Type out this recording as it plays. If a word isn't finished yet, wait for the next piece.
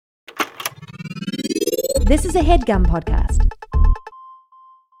This is a HeadGum podcast.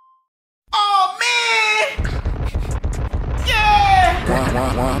 Oh, man! Yeah!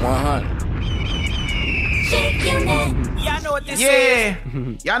 Y'all know what this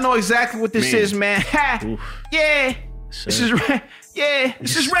is. Y'all know exactly what this is, man. Ha! Yeah. This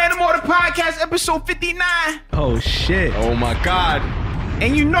is Random Order Podcast, episode 59. Oh, shit. Oh, my God.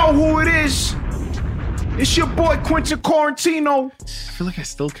 And you know who it is. It's your boy, Quentin Quarantino. I feel like I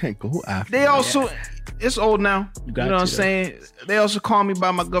still can't go after They also... It's old now. You know what I'm saying? They also call me by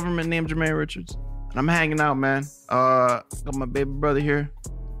my government name, Jermaine Richards. And I'm hanging out, man. Got my baby brother here,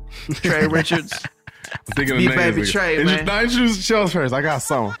 Trey Richards. I'm thinking of names. Baby Trey, man. Introduce yourself first. I got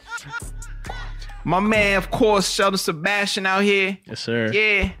some. My man, of course, Sheldon Sebastian out here. Yes, sir.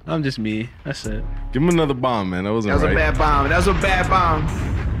 Yeah. I'm just me. That's it. Give him another bomb, man. That was a bad bomb. That was a bad bomb.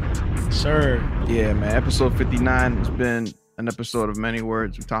 Sir. Yeah, man. Episode 59 has been an episode of many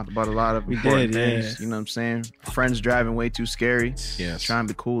words. We talked about a lot of important things. You know what I'm saying? Friends driving way too scary. Yes. Trying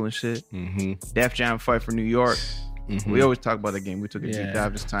to be cool and shit. Mm-hmm. Def Jam fight for New York. Mm-hmm. We always talk about that game. We took a deep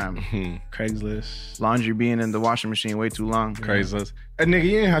dive this time. Craigslist. Laundry being in the washing machine way too long. Craigslist. And nigga,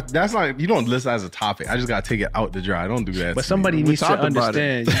 you ain't have to, that's not, you don't list that as a topic. I just gotta take it out to dry. Don't do that. But somebody needs to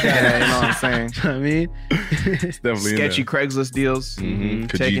understand. Yeah, you know what I'm saying? I mean, it's definitely sketchy Craigslist deals.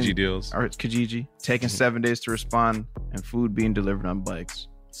 Kijiji deals. Or Kijiji. Taking 7 days to respond and food being delivered on bikes.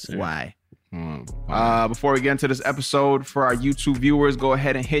 Sir. Why? Before we get into this episode, for our YouTube viewers, go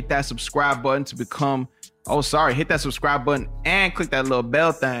ahead and hit that subscribe button to become... hit that subscribe button and click that little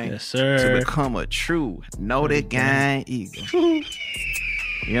bell thing. Yes, sir. To become a true Know the Gang Eagle.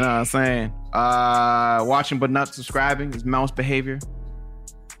 You know what I'm saying? Watching but not subscribing is mouse behavior.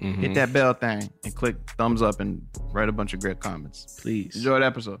 Hit that bell thing and click thumbs up and write a bunch of great comments. Please. Enjoy the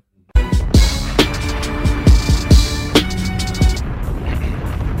episode.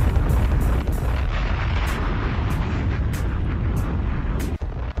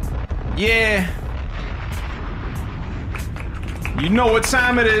 Yeah. You know what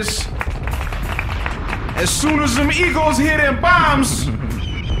time it is. As soon as them Eagles hit them bombs,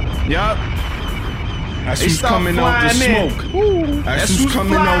 yup. That's who's coming out the smoke. That's who's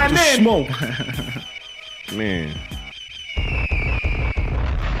coming out the smoke. Man.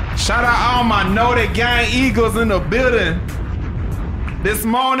 Shout out all my Know the Gang Eagles in the building. This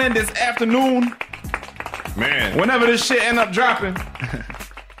morning, this afternoon. Man. Whenever this shit end up dropping.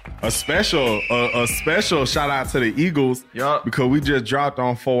 A special shout out to the Eagles. Yup. Because we just dropped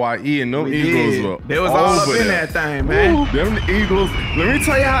on 4YE and them Eagles were they was all up in that thing, man. Ooh, them Eagles. Let me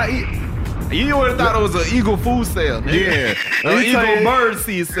tell you how you would have thought it was an Eagle food sale, nigga. Yeah. An Eagle bird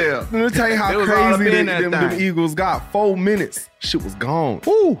seed sale. Let me tell you how crazy them Eagles got. 4 minutes. Shit was gone.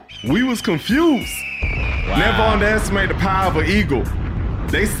 Ooh. We was confused. Wow. Never underestimate the power of an Eagle.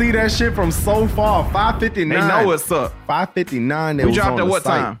 They see that shit from so far. 5:59. They know what's up. 5:59. We dropped at what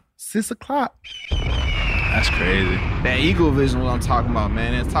time? 6 o'clock. That's crazy. That Eagle vision, what I'm talking about,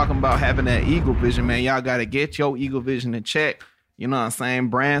 man. It's talking about having that Eagle vision, man. Y'all got to get your Eagle vision in check. You know what I'm saying?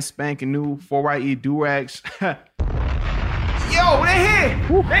 Brand spanking new 4YE do-rags. Yo, they here.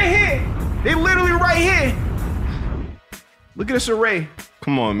 They here. They literally right here. Look at this array.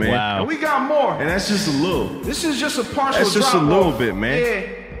 Come on, man. Wow. And we got more. And that's just a little. This is just a partial That's just a drop little off. bit, man.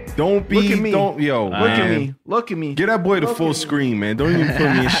 Yeah. Don't be, Look at me. don't, yo, Look man. at me. Look at me. Get that boy the Look full at me. screen, man. Don't even put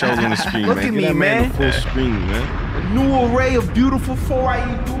me and Sheldon on the screen, Look man. at Get me, that man. the full screen, man. A new array of beautiful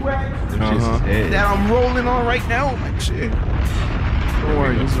 4YE do-rags that I'm rolling on right now. Like, shit. Don't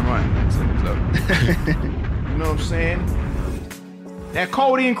worry, this is mine. You know what I'm saying? That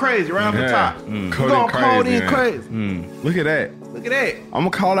codeine crazy right off the top. Codeine crazy. Look at that. Look at that. I'm gonna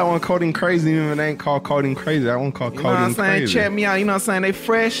call that one codeine crazy, even if it ain't called codeine crazy. That one called You know what I'm codeine saying? crazy. Check me out. You know what I'm saying? They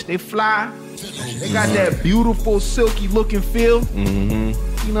fresh, they fly. They got that beautiful, silky looking feel. You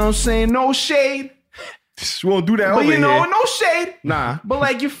know what I'm saying? No shade. We won't do that But over you know, here. no shade. Nah. But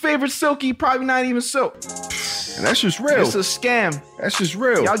like your favorite silky, probably not even silk. And that's just real. It's a scam. That's just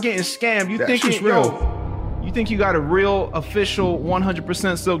real. Y'all getting scammed. You That's think just real. You think you got a real official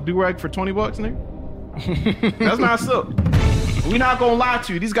 100% silk do-rag for $20, nigga? That's not silk. We not gonna lie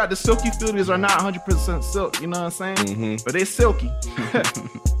to you. These got the silky feel. These are not 100% silk. You know what I'm saying? But they silky.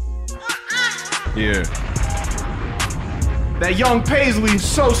 Yeah. That young Paisley is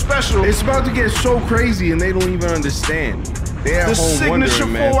so special. It's about to get so crazy and they don't even understand. They at the home signature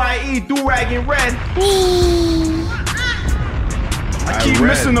wondering, man. 4YE do-rag in red. I keep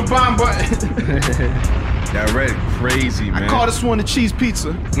missing the bomb button. That red crazy, man. I call this one the cheese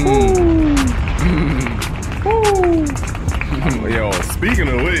pizza. Yo, speaking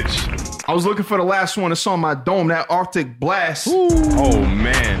of which, I was looking for the last one that's on my dome, that Arctic Blast. oh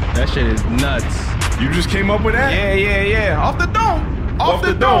man, That shit is nuts. You just came up with that? Yeah. Off the dome. Off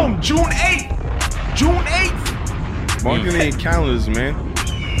the dome. June 8th. June 8th. Marking it in calendars, man.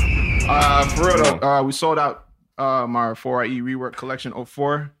 For real though, we sold out my 4IE rework collection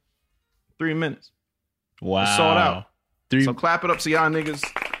 04. 3 minutes. Wow. It's sold out. So clap it up to y'all niggas.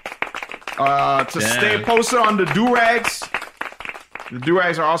 Stay posted on the do-rags. The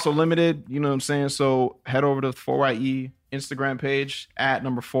do-rags are also limited. You know what I'm saying? So head over to 4YE Instagram page at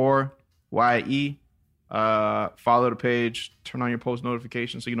number 4YE. Follow the page. Turn on your post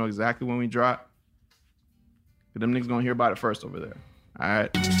notifications so you know exactly when we drop. Them niggas gonna hear about it first over there. All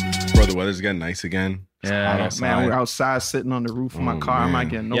right. Bro, the weather's getting nice again. Yeah, man, we're outside sitting on the roof of my car. I'm not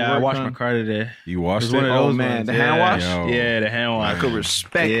getting no work I washed done. my car today. You washed it? One of those man, ones. the hand wash? Yo. Yeah, the hand wash. I could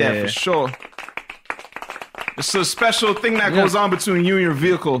respect that for sure. It's a special thing that goes on between you and your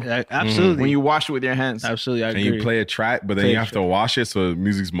vehicle. Absolutely. When you wash it with your hands. Absolutely, I agree. And you play a track, but then you have to wash it so the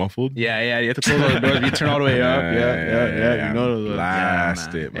music's muffled. Yeah, you have to close all the doors. You turn all the way up. Yeah. You know those.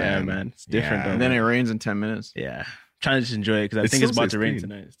 Blast it, man. Yeah, man. It's different though. And then it rains in 10 minutes. Yeah. Trying to just enjoy it because I think it's about to rain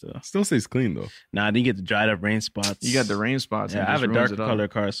tonight still. Still stays clean though. Nah, I didn't get the dried up rain spots. You got the rain spots. Yeah, I have a darker color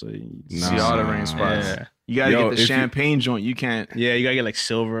car, so you see all the rain spots. Yeah. You gotta get the champagne joint. You can't. Yeah, you gotta get like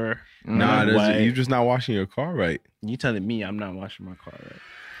silver. Nah, you're just not washing your car right. You telling me I'm not washing my car right?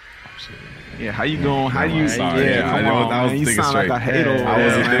 Yeah, how you going? How you? Sorry. Yeah, I know. I was you thinking sound straight. like a hater. I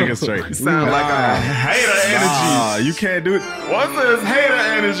wasn't thinking straight. You sound like a hater energy. You can't do it. What's this hater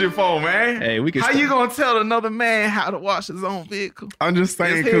energy for, man? Hey, we can. How you gonna tell another man how to wash his own vehicle? I'm just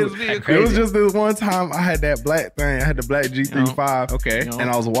saying It's his because vehicle. it was just this one time I had that black thing. I had the black G35. Okay. And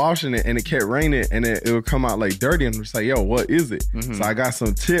I was washing it and it kept raining and it would come out like dirty. And I'm just like, yo, what is it? So I got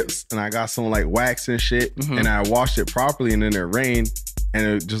some tips and I got some like wax and shit. And I washed it properly and then it rained. And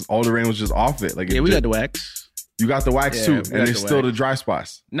it just all the rain was just off it. Like we got the wax. You got the wax too, and it's still the dry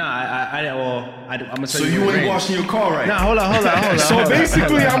spots. Nah, I'm gonna tell so you ain't washing your car right? Nah, hold on. So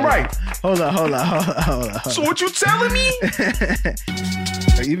basically, I'm right. Hold on. So what you telling me?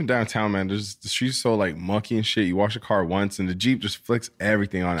 Like, even downtown, man, the streets so like mucky and shit. You wash your car once, and the Jeep just flicks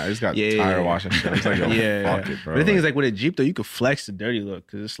everything on it. I just got tired of washing shit. It's like, yo, fuck it, bro. But the thing is, like with a Jeep though, you could flex the dirty look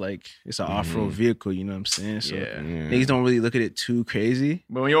because it's like it's an off-road vehicle. You know what I'm saying? So niggas don't really look at it too crazy.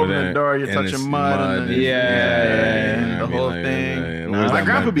 But when you open the door, you're touching mud. And the whole thing. My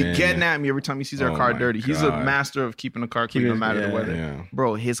grandpa be getting at me every time he sees our car dirty. He's a master of keeping the car clean no matter the weather. Yeah.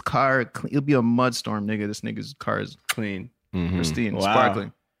 Bro, his car, it'll be a mud storm, nigga. This nigga's car is clean, pristine,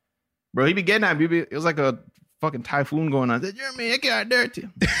 sparkling. Bro, he be getting at me. It was like a fucking typhoon going on. I said, Jeremy, I got dirty.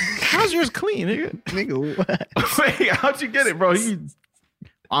 How's yours clean, nigga? Nigga, what? Wait, how'd you get it, bro? He's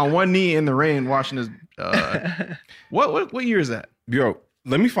on one knee in the rain washing his... What year is that? Yo,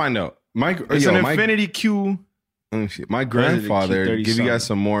 let me find out. It's an Infinity Q... My grandfather give you guys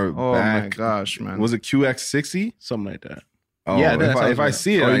some more back. Oh my gosh, man. Was it QX60? Something like that. Oh, yeah, if I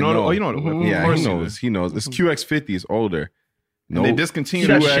see it, I know. You know the whip. Yeah, he knows. It's QX50. It's older. No, they discontinued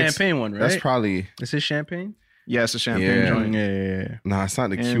that champagne one, right? That's probably... Is it champagne? Yeah, it's a champagne joint. Yeah. Nah, it's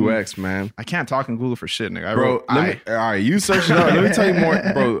not the QX, man. I can't talk in Google for shit, nigga. Bro, all right, you search it up. Let me tell you more.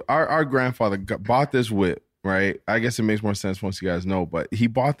 Bro, our grandfather bought this whip, right? I guess it makes more sense once you guys know, but he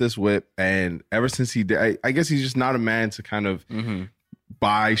bought this whip, and ever since he did, I guess he's just not a man to kind of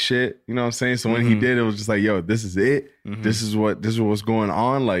buy shit. You know what I'm saying? So when he did, it was just like, yo, this is it. This is what's going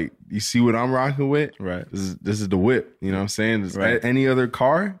on. Like, you see what I'm rocking with? Right. This is the whip. You know what I'm saying? Any other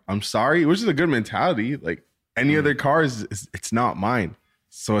car, I'm sorry, which is a good mentality. Like, any other car it's not mine,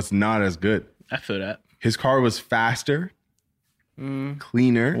 so it's not as good. I feel that. His car was faster,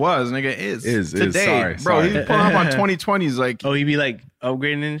 cleaner. Nigga is today, bro. He's pulling up on 2020s like. Oh, he be like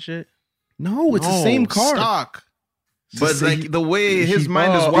upgrading and shit. No, it's the same car. Stock. But like the way his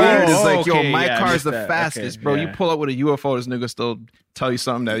mind is wired is like, yo, my car's the fastest, bro. You pull up with a UFO, this nigga still tell you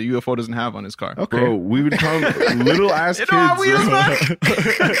something that a UFO doesn't have on his car. Okay. Bro, we would come little ass kids. You know how we is, man?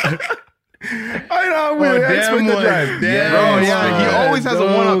 I know, we expect to drive. Yeah, he always has a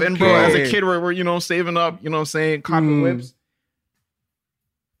one-up. And bro, as a kid, we're saving up, you know what I'm saying, copping whips.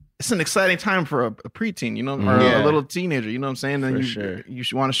 It's an exciting time for a preteen, you know, or a little teenager, you know what I'm saying? Then you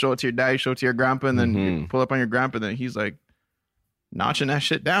should want to show it to your dad, you show it to your grandpa, and then you pull up on your grandpa, then he's like notching that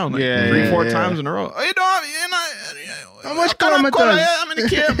shit down like 3-4 times in a row. Oh, you know, how much kilometers? I'm in the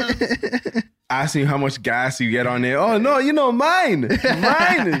camera. Asking how much gas you get on there. Oh no, you know mine.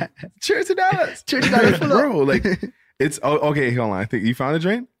 $2. Bro. Like it's okay. Hold on, I think you found a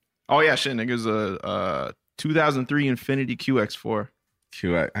drain. Oh yeah, shit, nigga. It's a 2003 Infinity QX4.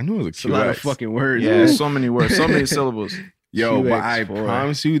 QX. I knew it was a QX. A lot of fucking words. Yeah, so many words, so many syllables. Yo, but I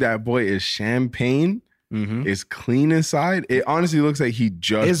promise you, that boy is champagne. It's clean inside. It honestly looks like he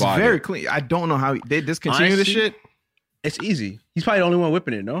just It's bought very it. clean. I don't know how they discontinue the shit. It's easy. He's probably the only one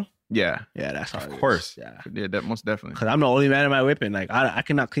whipping it, no? Yeah. Yeah, that's how Of course. Yeah, that most definitely. Because I'm the only man in my whipping. Like, I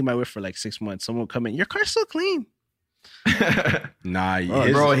cannot clean my whip for like 6 months. Someone will come in, your car's still clean. Nah,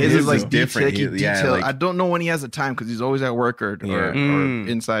 his is like different. Detail. Like, I don't know when he has the time because he's always at work or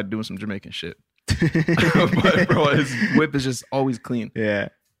inside doing some Jamaican shit. But bro, his whip is just always clean. Yeah.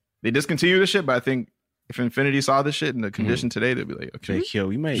 They discontinue the shit, but I think if Infinity saw this shit in the condition today, they'd be like, okay,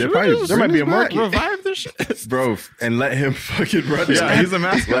 we might. There might be a market. Revive this shit. Bro, and let him fucking run it. Yeah, he's a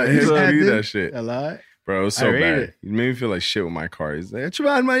master. Let him do that shit. A lot. Bro, it was so bad. It made me feel like shit with my car. He's like,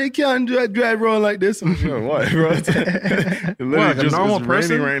 "Come man, you can't drive rolling like this." I'm like, what, bro? It literally like a normal it's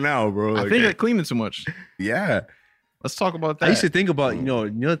person raining right now, bro. I think I cleaned it too much. Yeah. Let's talk about that. I used to think about,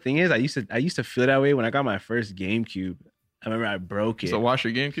 the thing is, I used to feel that way when I got my first GameCube. I remember I broke it. So wash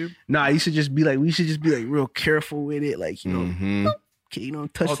your GameCube? No, I used to just be like, we should just be like real careful with it. Like, okay,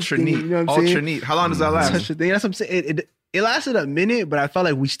 touch Ultra the thing. neat. You know what I'm Ultra saying? neat. How long does that last? Touch the thing. That's what I'm saying. It lasted a minute, but I felt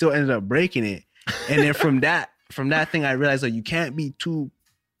like we still ended up breaking it. And then from that thing, I realized like you can't be too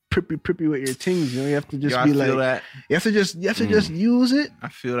prippy with your things. You have to just be like that. You have to just use it. I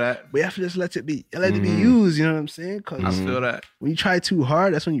feel that. But you have to just let it be used. You know what I'm saying? Because I feel that. when you try too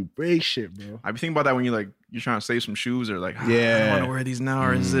hard, that's when you break shit, bro. I be thinking about that when you're trying to save some shoes or like, I don't want to wear these now,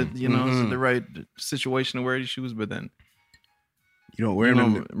 or is it, is it the right situation to wear these shoes? But then you don't wear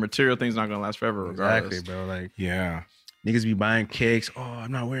them. Material things not gonna last forever, regardless. Exactly, bro. Like, yeah, niggas be buying cakes. Oh,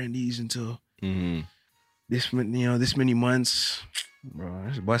 I'm not wearing these until this many months. Bro, I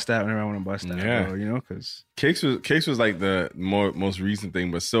just bust that whenever I want to bust that, bro, because cakes was like the most recent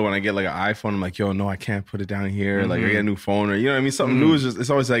thing, but still when I get like an iPhone, I'm like, yo, no, I can't put it down here. Like I get a new phone, or you know what I mean? Something new is just, it's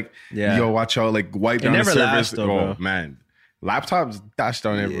always like, yo, watch out, like wipe down the service. Lasts, though, bro. Man, laptops dashed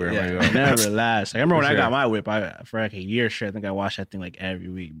down everywhere. Yeah, it never lasts. Like, I remember when I got my whip, for like a year straight, I think I washed that thing like every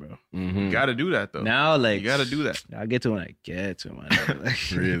week, bro. You gotta do that though. Now, like, you gotta do that. I'll get to it when I get to it, man. Like,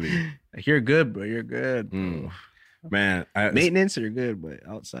 really? Like, you're good, bro. You're good, bro. Man, maintenance are good, but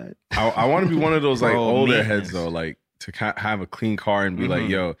outside, I want to be one of those like older heads though, like to have a clean car and be like,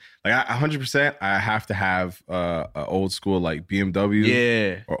 yo, like 100%, I have to have a old school like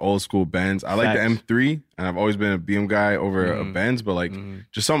BMW, or old school Benz. I like the M3, and I've always been a BM guy over a Benz, but like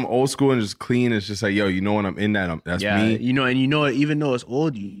just something old school and just clean. It's just like, yo, when I'm in that, that's me. Even though it's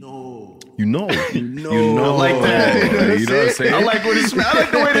old, you know, I like that. You know what I'm saying? I like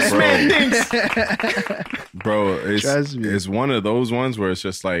the way this man thinks. Bro, it's one of those ones where it's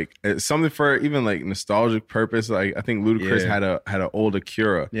just like, it's something for even like nostalgic purpose. Like I think Ludacris had an old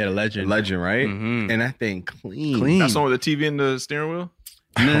Acura. Yeah, the legend, right? And that thing clean. That's the one with the TV and the steering wheel?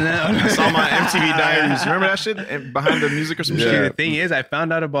 No. I saw my MTV Diaries. Remember that shit? Behind the music or some shit? The thing is, I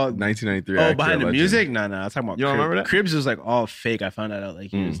found out about 1993. Oh, behind the music? No. I'm talking about You don't remember that? Cribs was like all fake. I found that out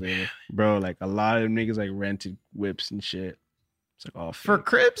like years later. Bro, like a lot of them niggas like rented whips and shit. It's like all fake. For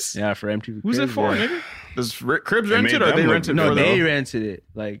Cribs? Yeah, for MTV. Who's it for, nigga? Does Cribs rent it or they rent it? No, they rented it.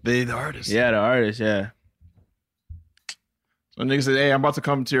 Like they the artist. Yeah, the artist, yeah. So niggas said, hey, I'm about to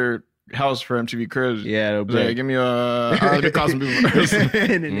come to your house for MTV Cribs. Yeah, they'll be like, give me let me call some people first.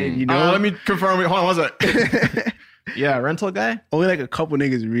 and let me confirm it. Hold on, one sec. Yeah, rental guy? Only like a couple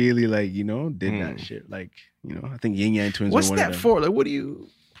niggas really like, did that shit. Like, I think Yin Yang Twins what's were one that of them. for? Like, what do you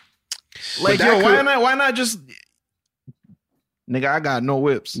like, yo, why not just nigga, I got no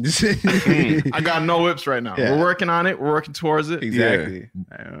whips. I got no whips right now. Yeah. We're working on it. We're working towards it. Exactly.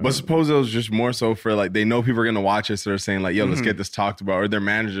 Yeah. But suppose it was just more so for like, they know people are going to watch it. So they're saying like, yo, let's get this talked about. Or their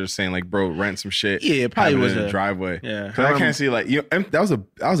manager's saying like, bro, rent some shit. Yeah, it probably was in a driveway. Yeah. Cause I can't see like, that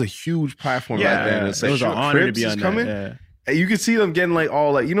was a huge platform back then. It was an honor to be on coming. Yeah. And you could see them getting like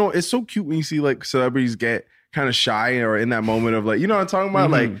all like, it's so cute when you see like celebrities get kind of shy or in that moment of like, you know what I'm talking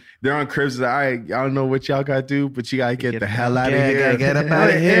about? Like they're on Cribs. Like, I don't know what y'all gotta do, but you gotta get the hell out of here. Get up out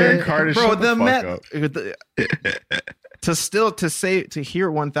of here, Carter. Bro, the to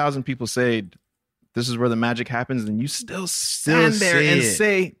hear 1,000 people say this is where the magic happens, and you still stand there and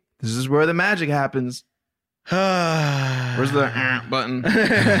say this is where the magic happens. Where's the button? Oh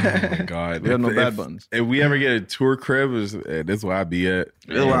my god, we have no bad buttons. If we ever get a tour crib, this where I be at.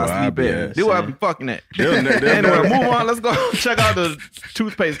 This where I sleep at. This where I be fucking at. Anyway, move on. Let's go check out the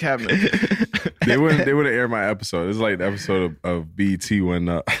toothpaste cabinet. They wouldn't air my episode. It's like the episode of BT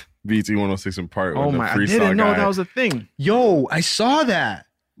when BT 106 in Park. Oh my! I didn't know that was a thing. Yo, I saw that.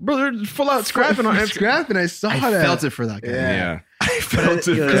 Bro, they're full out scrapping on scrapping. I saw that. I felt it for that guy. Yeah. I felt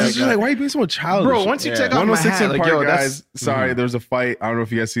it. Because it's just like, why are you being so childish? Bro, once you take off my hat, like, yo, guys, sorry, there's a fight. I don't know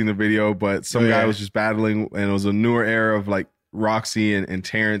if you guys seen the video, but some guy was just battling, and it was a newer era of like Roxy and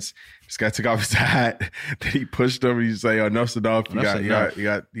Terrence. This guy took off his hat. Then he pushed him. He's like, enough's enough. You got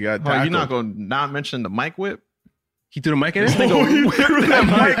you're not going to not mention the mic whip? He threw the mic at him? He whipped that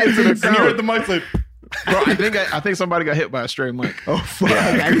mic into the crowd. He heard the mic like... Bro, I think somebody got hit by a stray mic. Oh, fuck.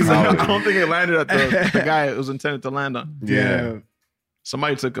 Yeah, I don't think it landed at the guy it was intended to land on. Yeah.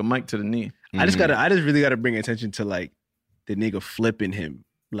 Somebody took a mic to the knee. I just really gotta bring attention to like the nigga flipping him.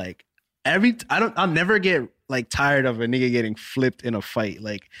 Like I'll never get like tired of a nigga getting flipped in a fight.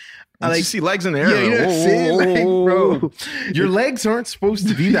 Like I like see legs in the air. Yeah, you know what I'm saying? Like, bro, your legs aren't supposed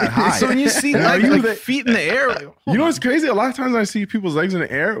to be that high. So when you see like feet in the air, like, you know what's crazy? A lot of times I see people's legs in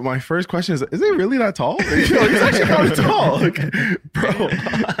the air. My first question is it really that tall? Like, yo, he's actually kind of tall. Like, bro,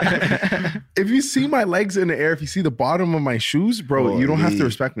 if you see my legs in the air, if you see the bottom of my shoes, bro, you don't have to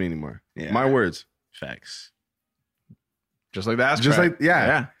respect me anymore. Yeah. My words. Facts. Just like that. Just like,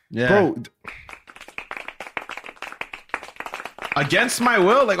 yeah. Bro. Against my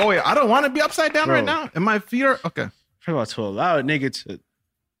will, like, oh wait, I don't want to be upside down right now, and my feet are okay. First of all, to allow a nigga to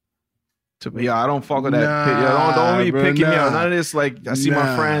I don't fuck with that. Don't be picking me up. None of this. Like, I see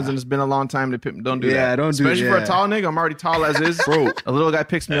my friends, and it's been a long time to pick me. Don't do that. Yeah, don't do that. Especially for a tall nigga. I'm already tall as is, bro. A little guy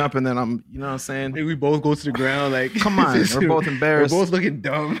picks me up, and then I'm, you know what I'm saying? We both go to the ground. Like, come on, we're both embarrassed. We're both looking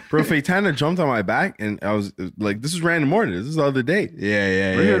dumb. Bro, Faitana jumped on my back, and I was like, "This is random morning. This is the other day."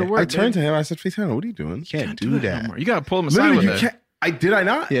 Yeah. We're here to work. I turned to him. I said, "Faitana, what are you doing? You can't do that. No, you gotta pull him aside with that. Did I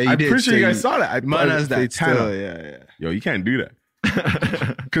not? Yeah, you I'm did. pretty sure you guys saw that. Mine has that still. Yeah. Yo, you can't do that.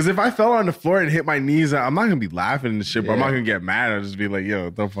 Because if I fell on the floor and hit my knees, I'm not gonna be laughing and shit, but I'm not gonna get mad. I'll just be like, yo,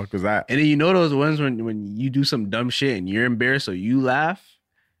 what the fuck was that? And then you know those ones when you do some dumb shit and you're embarrassed, so you laugh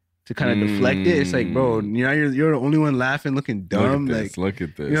to kind of deflect it. It's like, bro, you're the only one laughing, looking dumb. Look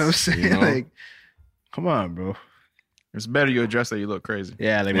at this. You know what I'm saying? You know? Like, come on, bro. It's better you address that you look crazy.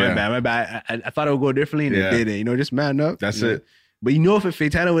 Yeah, like my bad. I thought it would go differently and it didn't. You know, just man up. That's it. But you know, if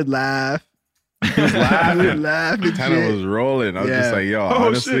Faitana would laugh. He was laughing. Tanner was rolling. I was just like, yo,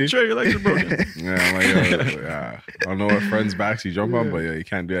 honestly. Shit, Trey, your legs are broken. I'm like, yo, I don't know what friend's backs you jump on, but you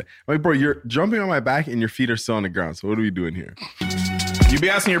can't do that. I'm like, bro, you're jumping on my back and your feet are still on the ground. So what are we doing here? You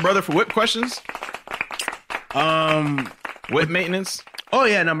be asking your brother for whip questions? Whip maintenance? Oh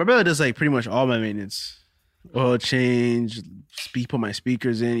yeah, no, my brother does like pretty much all my maintenance. Oil change, put my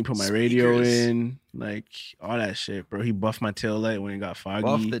speakers in, he put my radio in, like all that shit, bro. He buffed my tail light when it got foggy.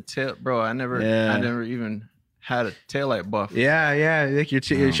 Buff the tail, bro. I never even had a taillight buff. Yeah. Like your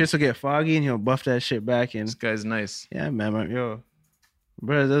shit will get foggy and he'll buff that shit back. And this guy's nice. Yeah, man. Yo,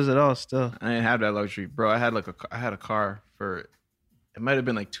 bro, does it all still. I didn't have that luxury, bro. I had a car for, it might have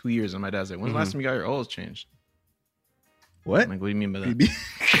been like 2 years, and my dad's like, when's the last time you got your oils changed? What? I'm like, what do you mean by that?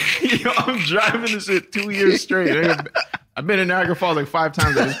 Yo, I'm driving this shit 2 years straight. I've been in Niagara Falls like 5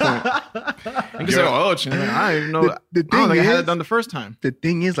 times at this point. You can say, oh, I don't even know. I don't think I had it done the first time. The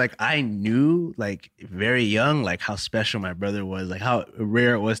thing is, like, I knew, like, very young, like, how special my brother was, like, how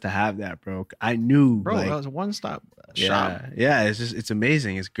rare it was to have that, bro. I knew, bro, like, that was a one-stop shop. Yeah, it's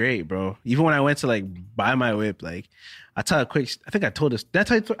amazing. It's great, bro. Even when I went to, like, buy my whip, like, I told this. I told the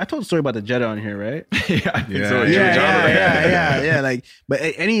story about the Jetta on here, right? Yeah. Like, but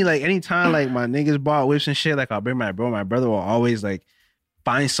any time like my niggas bought whips and shit, like I'll bring my bro. My brother will always like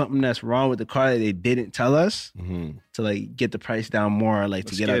find something that's wrong with the car that they didn't tell us to like get the price down more, like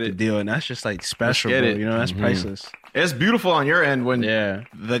to get out the deal, and that's just like special, bro. You know, that's priceless. It's beautiful on your end when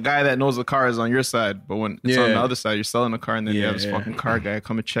the guy that knows the car is on your side, but when it's on the other side, you're selling the car, and then you have this fucking car guy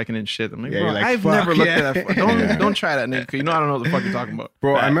coming checking in shit. I'm like, bro, like, I've never looked at that. Don't try that, nigga. You know I don't know what the fuck you're talking about,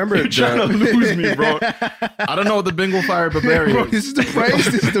 bro. I remember you're trying to lose me, bro. I don't know what the Bingo Fire Bavaria is. This is the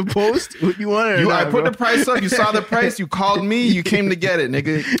price. This is the post. What you want? I put the price up. You saw the price. You called me. You came to get it,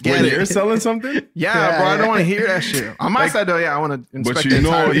 nigga. You're selling something? Yeah, bro. I don't want to hear that shit. On my side, though, I want to inspect. But you know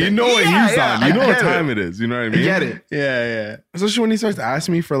what he's on. You know what time it is. You know what I mean? I get it. Yeah. Especially when he starts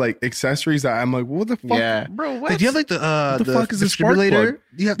asking me for like accessories, that I'm like, what the fuck? Yeah, bro. What? Like, do you have like the fuck is the defibrillator?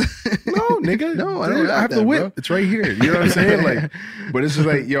 Do you have no, nigga. No, I don't have the whip. Bro. It's right here. You know what I'm saying? Like, but it's just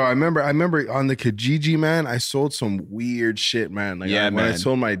like, yo, I remember on the Kijiji, man, I sold some weird shit, man. Like, when I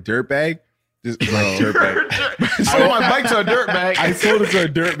sold my dirt bag. Dirt bag. I sold my bike to a dirt bag. I sold it to a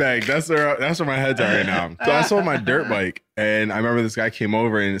dirt bag. That's where my head's at right now. So I sold my dirt bike, and I remember this guy came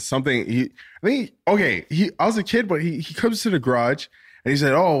over, and it's something I was a kid, but he comes to the garage, and he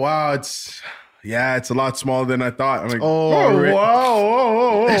said, "Oh wow, it's a lot smaller than I thought." I'm like,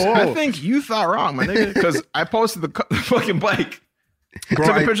 whoa. I think you thought wrong, my nigga, because I posted the fucking bike. Bro, I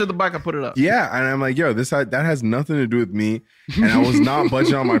took a picture of the bike. I put it up. Yeah, and I'm like, yo, that has nothing to do with me. And I was not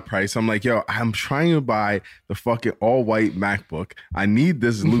budging on my price. I'm like, yo, I'm trying to buy the fucking all white MacBook. I need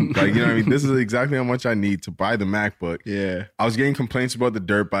this loot. Like, you know what I mean? This is exactly how much I need to buy the MacBook. Yeah. I was getting complaints about the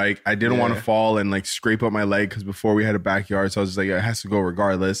dirt bike. I didn't want to fall and like scrape up my leg because before we had a backyard. So I was just like, it has to go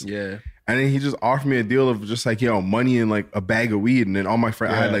regardless. Yeah. And then he just offered me a deal of just like, yo, money and like a bag of weed. And then all my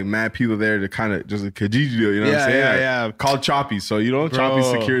friends, I had like mad people there to kind of just a Kijiji deal, you know what I'm saying? Yeah. Called Choppy. So, you know, Choppy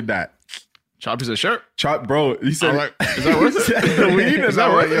secured that. Choppy said, sure. Bro, he said, like, is that worth it? The weed? Is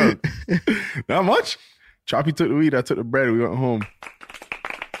that worth it? Not much. Choppy took the weed. I took the bread. We went home.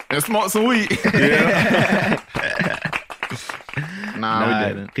 And smoked some weed. Yeah. Nah, we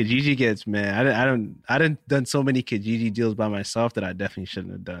didn't. Kijiji gets, man. I done done so many Kijiji deals by myself that I definitely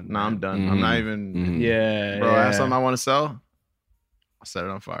shouldn't have done. Nah, I'm done. I'm not even. Yeah, bro. I have something I want to sell. I set it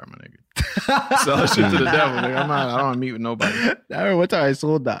on fire, my nigga. Sell shit to the devil, nigga. I don't want to meet with nobody. I remember one time I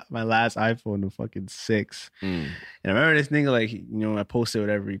sold my last iPhone, the fucking 6. And I remember this nigga, like, you know, I posted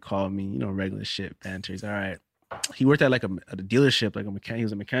whatever he called me, you know, regular shit, banter. He's all right. He worked at like a dealership, like a mechanic. He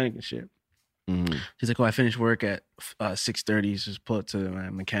was a mechanic and shit. He's like, oh, I finished work at 6:30. Just pull up to my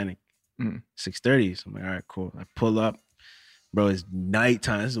mechanic. 6:30. So I'm like, all right, cool. I pull up. Bro, it's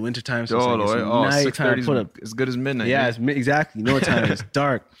nighttime. This is winter time. So it's nighttime. 6:30 is as good as midnight. Yeah, it's exactly. You know what time it is. It's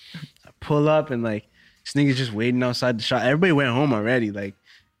dark. I pull up and like, this nigga's just waiting outside the shop. Everybody went home already. Like,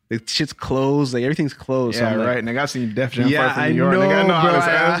 the shit's closed. Like, everything's closed. Yeah, so right. Like, nigga, I've seen Def Jam yeah, from New York. Nigga, I know how this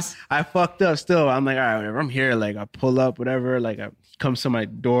ends. I fucked up still. I'm like, all right, whatever. I'm here. Like, I pull up, whatever. Like, I comes to my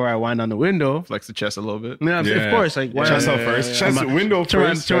door. I wind on the window. Flex the chest a little bit. You know what I'm saying? Of course. Like, chest up first. Chest the window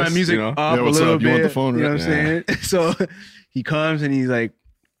first. Turn my music up a little bit. You want the phone, you know right? what I'm saying? So he comes and he's like,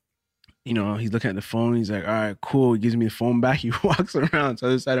 you know, he's looking at the phone. He's like, all right, cool. He gives me the phone back. He walks around to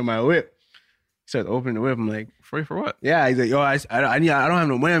the other side of my whip. He starts opening the whip. I'm like, free for what? Yeah. He's like, yo, I don't have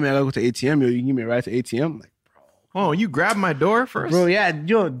no money, man. I gotta go to ATM. Yo, you can give me a ride to ATM. I'm like, bro. Oh, you grabbed my door first? Bro, yeah,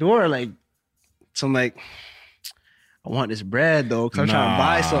 yo, door, like, so I'm like, I want this bread though, because I'm trying to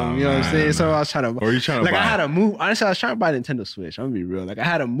buy something. You know what I'm saying? So I was trying to. Or you trying to buy? I had to move. Honestly, I was trying to buy a Nintendo Switch. I'm gonna be real. Like, I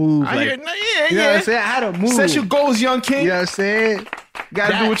had to move. You know what I'm saying? I had to move. Set your goals, young king. You know what I'm saying?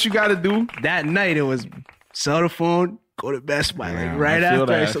 Gotta do what you gotta do. That night, it was sell the phone, go to Best Buy. Like, right I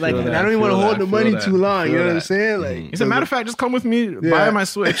after. So, like, I don't even want to hold the money too long. You know what I'm saying? Like, as a matter of fact, just come with me, buy my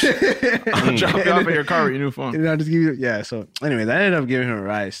Switch. I'll drop you off at your car with your new phone. And I'll just give you. Yeah. So, anyways, I ended up giving him a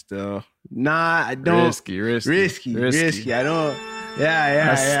ride still. Nah, I don't. Risky. I don't.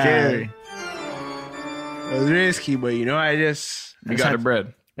 Yeah. That's scary. It was risky, but you know, I got the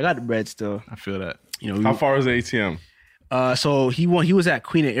bread. I got the bread still. I feel that. You know, how far was the ATM? So he was at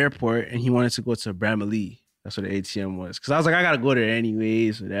Queen Airport and he wanted to go to Bramalea. That's what the ATM was. Because I was like, I gotta go there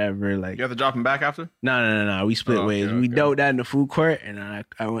anyways, whatever. Like, you have to drop him back after? No. We split ways. Okay. We dealt that in the food court, and I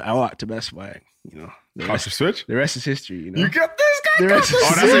walked to Best Buy. You know, Cost your Switch? The rest is history. You know, you got this guy. That's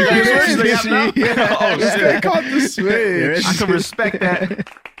how you got your Switch. Yeah. Oh, this guy caught the Switch. I can respect that.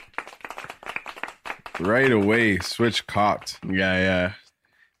 Right away, Switch copped. Yeah.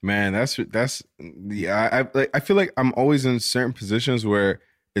 Man, that's yeah. I feel like I'm always in certain positions where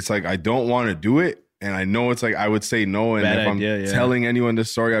it's like I don't want to do it, and I know it's like I would say no, and if I'm telling anyone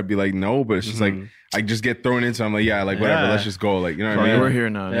this story, I'd be like no, but it's just like I just get thrown into. I'm like, yeah, like whatever, let's just go, like, you know what I mean? We're here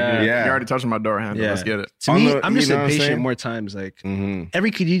now. Yeah. You're already touching my door handle. Let's get it. To me, I'm just impatient more times. Like every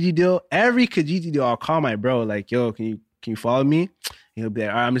Kijiji deal, I'll call my bro, like, yo, can you follow me? He'll be like,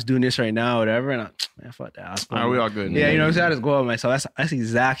 all right, I'm just doing this right now, whatever. And man, fuck that. All right, we all good. Yeah, you know what I'm saying? I just go with myself. That's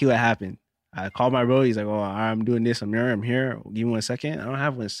exactly what happened. I called my bro. He's like, oh, all right, I'm doing this. I'm here. Give me 1 second. I don't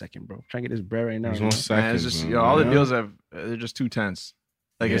have 1 second, bro. I'm trying to get this bread right now. There's 1 second. Man, it's just, all the deals they're just too tense.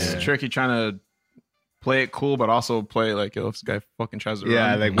 Like, it's tricky trying to play it cool, but also play like, yo, if this guy fucking tries to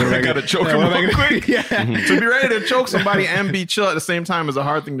run, like, I gotta choke him real quick. To be ready to choke somebody and be chill at the same time is a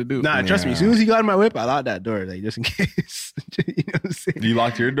hard thing to do. Nah, trust me. As soon as he got in my whip, I locked that door, like, just in case. You know what I'm saying? You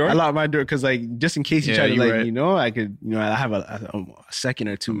locked your door? I locked my door because, like, just in case he tried to, like, you know, I could, you know, I have a second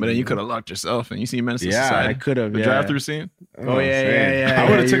or two. But then you could have locked yourself, and you see Menace to Society. I could have. The drive-through scene. Oh yeah. I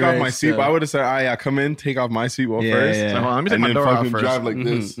would have taken off my seat. I would have said, "Ah, yeah, come in, take off my seatbelt first. So, hold on, let me take my door off first. Drive like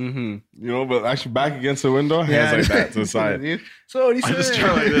this, you know, but actually back against the window, hands like that to the side. So he I just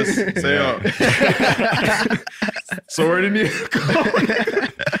try like this. Say yo. So where did you go?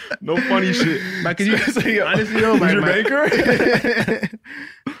 No funny shit. My Kijiji, honestly, yo, my banker.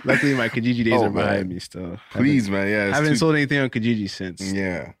 Luckily, my Kijiji days are behind me still. Please, man, yeah. I haven't sold anything on Kijiji since.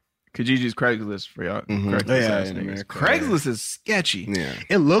 Yeah. Kijiji's Craigslist for y'all. Craigslist is sketchy. Yeah,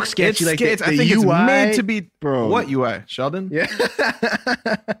 it looks sketchy. Like I think the UI, it's meant to be. Bro, what UI? Sheldon? Yeah.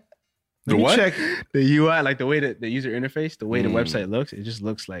 The what? Check. The UI, like the way that the user interface, the way the website looks, it just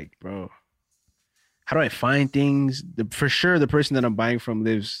looks like, bro, how do I find things? For sure, the person that I'm buying from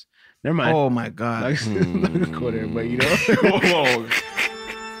lives. Never mind. Oh my God. Let me quote it, but you know. Whoa.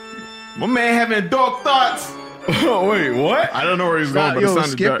 My man having dark thoughts. Oh, wait, what? I don't know where he's going, but it sounded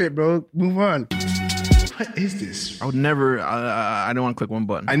skip dark. it, bro. Move on. What is this? I would never. I don't want to click one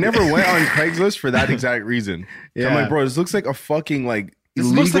button. I never went on Craigslist for that exact reason. Yeah. I'm like, bro, this looks like a fucking like This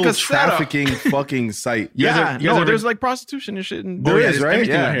illegal looks like a setup. trafficking fucking site. Yeah, You guys ever- there's like prostitution and shit. And There is, there's right?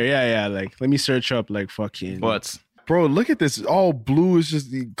 everything Yeah. on here. Yeah. Like, let me search up like fucking. Butts. Bro, look at this. All blue. It's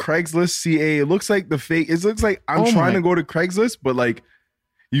just the Craigslist CA. It looks like the fake. It looks like I'm trying to go to Craigslist, but like,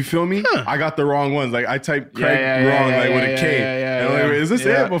 you feel me? Huh. I got the wrong ones. Like I typed Craig wrong, like with a K. And I'm like, is this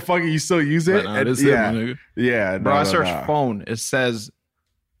it? But fucking, you still use it? But no, this is it, my nigga. Yeah. Bro, I searched no. phone. It says,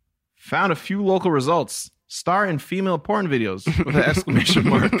 found a few local results. Star in female porn videos with an exclamation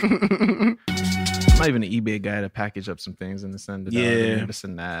mark. I'm not even an eBay guy to package up some things and to send it out and this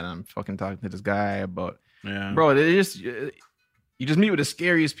and that. And I'm fucking talking to this guy about, bro, you just meet with the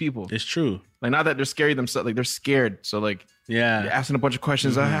scariest people. It's true. Like, not that they're scary themselves, like they're scared. So like, Yeah. they're asking a bunch of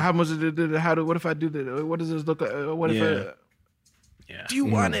questions. How much is it? What if I do that? What does this look like? What if I... Yeah. Do you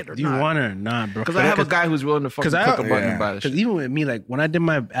want it or Do not? you want it or not, bro? Because I have a guy who's willing to fucking click a button and buy this shit. Because even with me, like when I did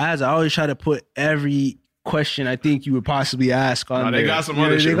my ads, I always try to put every question I think you would possibly ask on there. They got some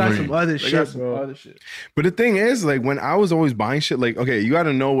other shit. They got some other shit, bro. Other shit. But the thing is, like when I was always buying shit, like, okay, you got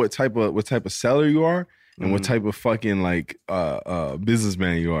to know what type of seller you are and what type of fucking like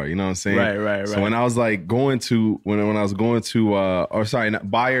businessman you are. You know what I'm saying? Right. So when I was like going to not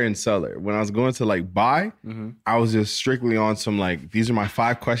buyer and seller. When I was going to like buy, I was just strictly on some like, these are my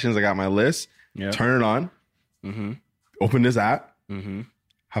 5 questions. I got my list. Yeah. Turn it on. Open this app.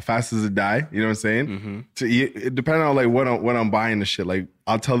 How fast does it die? You know what I'm saying? Depending on like what I'm buying the shit. Like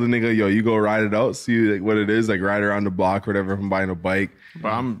I'll tell the nigga, yo, you go ride it out, see like what it is, like ride around the block, or whatever. If I'm buying a bike, Bro,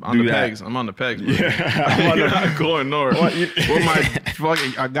 I'm on the pegs. I'm on the pegs. Bro. Yeah, You're not going nowhere. With my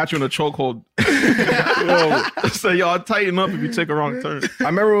fucking, I got you in a chokehold. So y'all tighten up if you take a wrong turn. I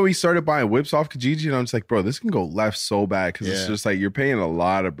remember when we started buying whips off Kijiji, and I'm just like, bro, this can go left so bad because it's just like you're paying a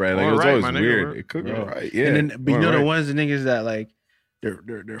lot of bread. Like it was always weird. It could go right, yeah. And then, but you know the ones, the niggas that like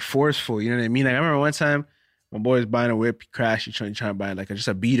they're forceful. You know what I mean? Like I remember one time my boy was buying a whip, he crashed. He's trying to buy like just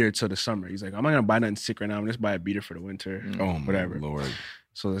a beater till the summer. He's like, I'm not gonna buy nothing sick right now. I'm just buy a beater for the winter. Oh, whatever. my Lord.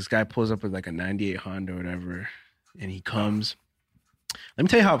 So this guy pulls up with like a 98 Honda or whatever, and he comes. Let me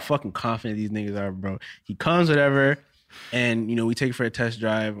tell you how fucking confident these niggas are, bro. He comes, whatever, and you know we take it for a test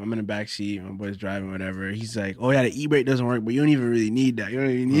drive. I'm in the back seat, my boy's driving, whatever. He's like, "Oh yeah, the e-brake doesn't work, but you don't even really need that. You don't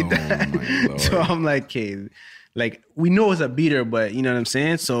even need that." My Lord. So I'm like, "Okay, like we know it's a beater, but you know what I'm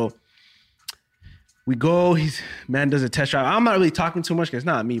saying?" So we go. Man does a test drive. I'm not really talking too much because it's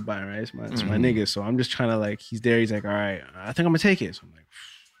not me buying, right? It's my nigga. So I'm just trying to like, he's there. He's like, all right, I think I'm gonna take it. So I'm like,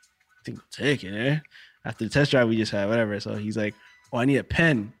 I think I'll take it, eh? After the test drive we just had, whatever. So he's like, oh, I need a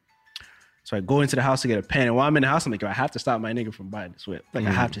pen. So I go into the house to get a pen. And while I'm in the house, I'm like, I have to stop my nigga from buying this whip. Like,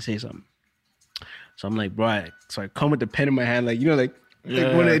 I have to say something. So I'm like, bro, so I come with the pen in my hand, like, you know, like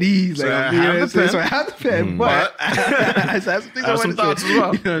one of these. So like, I have the pen. So I have the pen, but I have some things I want some to thoughts say. as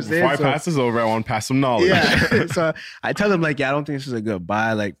well. You know what I'm saying? Before I pass this over, I want to pass some knowledge. Yeah. So I tell him, like, yeah, I don't think this is a good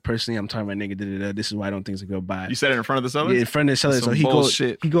buy. Like, personally, I'm telling my nigga, this is why I don't think it's a good buy. You said it in front of the seller? Yeah, in front of the seller. That's So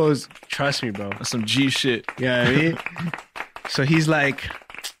some he goes, trust me, bro. That's some G shit. You know what I mean? So he's like,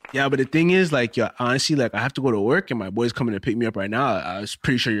 yeah, but the thing is, like, yo, honestly, like, I have to go to work and my boy's coming to pick me up right now. I was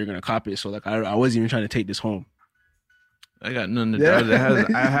pretty sure you're going to copy it. So, like, I wasn't even trying to take this home. I got nothing to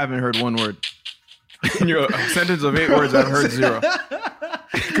do. I haven't heard one word. In your sentence of 8 words, I've heard 0.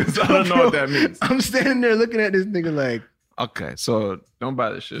 Because I don't know what that means. I'm standing there looking at this nigga like, okay, so don't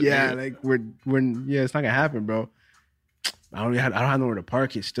buy this shit. yeah, nigga. like yeah, it's not gonna happen, bro. I don't have nowhere to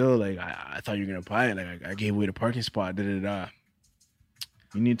park it still. Like, I thought you were gonna buy it. Like, I gave away the parking spot. Da.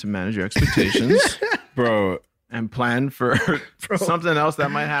 You need to manage your expectations, Bro. and plan for something else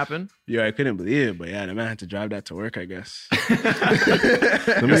that might happen. Yeah, I couldn't believe it, but yeah, the man had to drive that to work, I guess.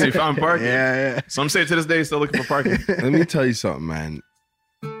 Let me see if I'm parking. Yeah. Some say to this day still looking for parking. Let me tell you something, man.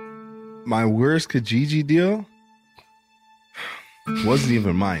 My worst Kijiji deal wasn't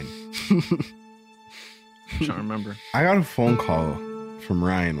even mine. I'm trying to remember. I got a phone call from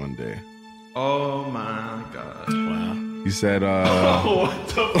Ryan one day. Oh my god! Wow. He said, what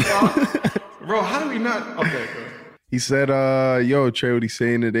the fuck, bro? How do we not? Okay, bro. He said, yo, Trey, what he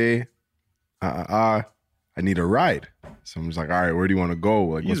saying today? I need a ride. So I'm just like, all right, where do you want to go?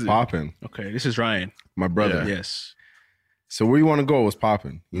 Like, what's Easy. popping? Okay, this is Ryan. My brother. Yes. so where you want to go? What's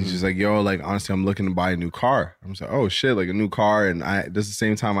popping? He's just like, yo, like, honestly, I'm looking to buy a new car. I'm just like, oh shit, like a new car. And this the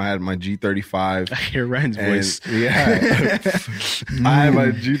same time I had my G35. I hear Ryan's voice. Yeah. I had my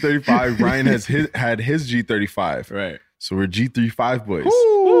G35. Ryan had his G35. Right. So we're G35 boys.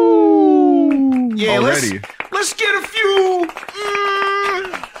 Ooh. Yeah, already. Let's get a few.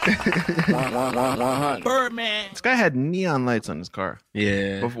 Birdman. This guy had neon lights on his car.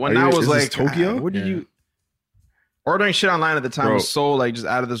 Yeah. But when I was is like, this Tokyo? What did you... Ordering shit online at the time was so like just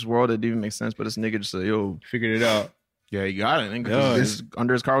out of this world. It didn't even make sense. But this nigga just said, yo, Figured it out. yeah, you got it. Nigga.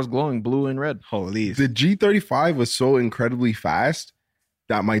 Under his car was glowing blue and red. Holy. The G35 was so incredibly fast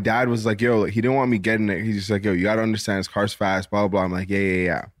that my dad was like, yo, like, he didn't want me getting it. He's just like, yo, you got to understand his car's fast, blah, blah, blah. I'm like,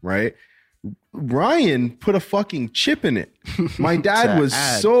 yeah. Right? Ryan put a fucking chip in it. My dad was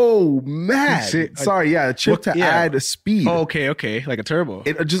so mad. Sorry, a chip to add a speed. Oh, okay. Like a turbo.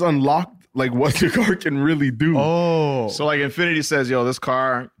 It just unlocked like what the car can really do. Oh. So like Infinity says, yo, this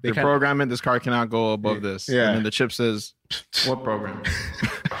car, they program it, this car cannot go above this. Yeah. And then the chip says, what program?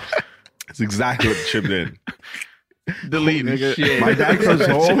 It's exactly what the chip did. Delete, nigga. Shit. My dad comes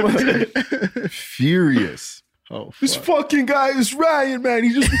home furious. Oh, fuck. This fucking guy is Ryan, man.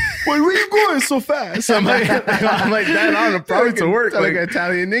 He just, where you going so fast? I'm like, Dad, on the probably to work. Like an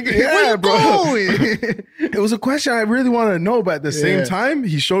Italian nigga. Yeah, bro. It was a question I really wanted to know, but at the same time,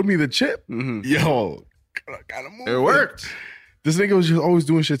 he showed me the chip. Mm-hmm. Yo, gotta move. It worked. This nigga was just always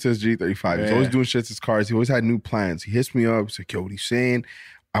doing shit to his G35. He was always doing shit to his cars. He always had new plans. He hits me up. He's like, yo, what are you saying?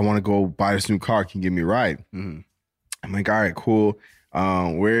 I want to go buy this new car. Can you give me a ride? Mm-hmm. I'm like, all right, cool.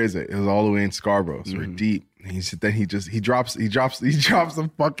 Where is it? It was all the way in Scarborough. So we're deep. And he drops a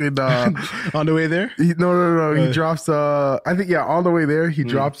fucking on the way there? No. He drops I think on the way there, he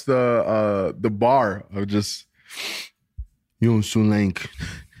drops the bar of just, yo, so like,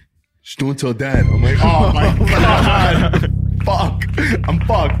 just don't tell dad. I'm like, oh my god. Fuck. I'm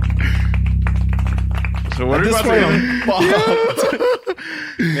fucked. So what are you about to fucked.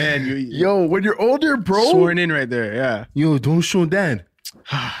 Man, yo, when you're older, bro. Sworn in right there, yeah. Yo, don't show dad.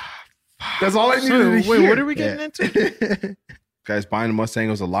 That's all I needed to hear. Wait, what are we getting into? Guy's buying a Mustang.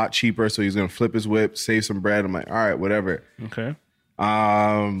 It was a lot cheaper, so he's gonna flip his whip, save some bread. I'm like, all right, whatever. Okay.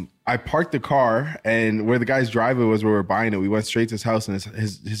 I parked the car, and where the guy's driveway was, where we were buying it, we went straight to his house, and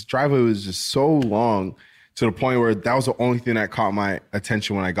his driveway was just so long to the point where that was the only thing that caught my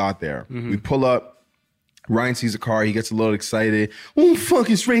attention when I got there. We pull up. Ryan sees the car. He gets a little excited. Oh,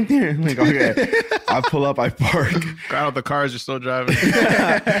 fuck, it's right there. I'm like, okay. I pull up. I park. Got out the cars. You're still driving.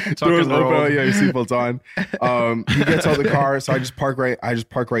 Doors open. Oh, yeah, your seatbelt's on. He gets out the car. So I just park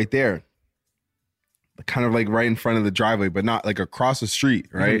right there. Kind of like right in front of the driveway, but not like across the street,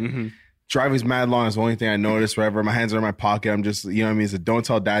 right? Mm-hmm. Driveway's mad long. It's the only thing I noticed. Wherever my hands are in my pocket, I'm just, you know what I mean? It's a don't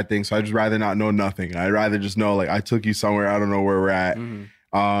tell dad thing. So I'd just rather not know nothing. I'd rather just know, like, I took you somewhere. I don't know where we're at. Mm-hmm.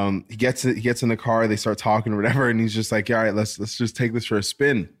 He gets in the car, they start talking or whatever, and he's just like, yeah, all right, let's just take this for a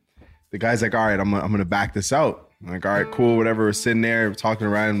spin. The guy's like, all right, I'm gonna back this out. I'm like, all right, cool, whatever. We're sitting there, we're talking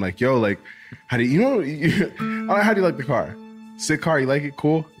around. I'm like, yo, like, how do you like the car? Sick car, you like it?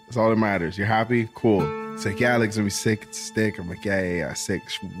 Cool. That's all that matters. You're happy? Cool. It's like, yeah, like, it's gonna be sick, it's stick. I'm like, yeah, sick.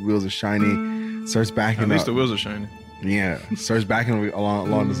 Wheels are shiny. Starts backing up. At least the wheels are shiny. Yeah, starts backing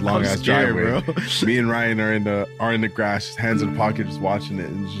along this long ass driveway. Bro. Me and Ryan are in the grass, just hands in the pocket, just watching it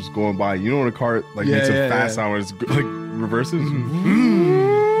and just going by. You know when a car like makes a fast sound when it's like reverses.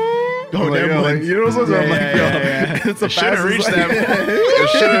 Oh, like, you know what I'm saying? It's a shouldn't reach that. It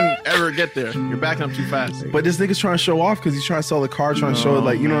shouldn't ever get there. You're backing up too fast. But this nigga's trying to show off because he's trying to sell the car, trying to show it,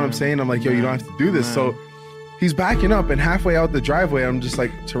 like, you know what I'm saying? I'm like, yo, you don't have to do this. So he's backing up, and halfway out the driveway, I'm just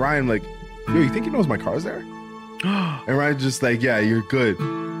like to Ryan, like, yo, you think he knows my car's there? And Ryan's just like, yeah, you're good.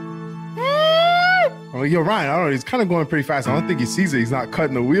 I'm like, yo, Ryan, I don't know. He's kind of going pretty fast. I don't think he sees it. He's not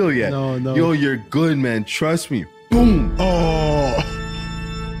cutting the wheel yet. No. Yo, you're good, man. Trust me. Boom. Oh.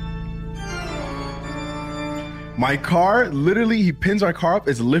 My car, literally, he pins our car up.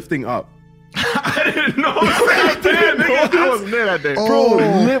 It's lifting up. I didn't know that day. I wasn't there that day.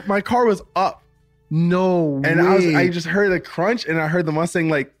 Bro, my car was up. No and way. I just heard a crunch, and I heard the Mustang,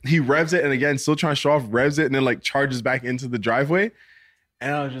 like, he revs it, and again, still trying to show off, revs it, and then like charges back into the driveway.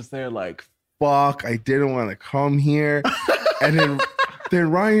 And I was just there like, fuck, I didn't want to come here. And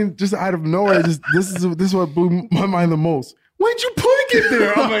then Ryan, just out of nowhere, this is what blew my mind the most. When'd you get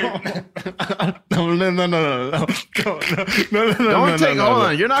there? I'm like, no. Don't take, hold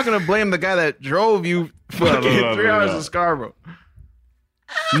on. You're not going to blame the guy that drove you fucking 3 hours to Scarborough.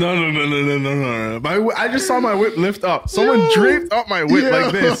 No. I just saw my whip lift up. Someone draped up my whip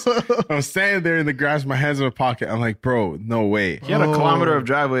like this. I'm standing there in the grass, my hands in my pocket. I'm like, bro, no way. He had a kilometer of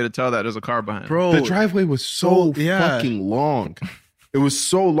driveway to tell that there's a car behind. Bro, The driveway was so fucking long. It was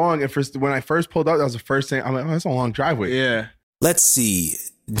so long. And when I first pulled up, that was the first thing. I'm like, oh, that's a long driveway. Yeah. Let's see.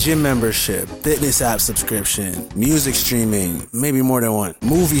 Gym membership, fitness app subscription, music streaming, maybe more than one.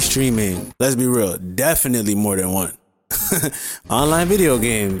 Movie streaming, let's be real, definitely more than one. Online video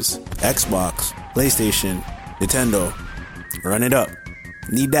games, Xbox, PlayStation, Nintendo. Run it up.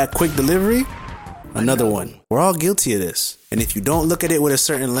 Need that quick delivery? Another one. We're all guilty of this. And if you don't look at it with a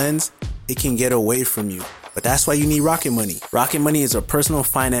certain lens, it can get away from you. But that's why you need Rocket Money. Rocket Money is a personal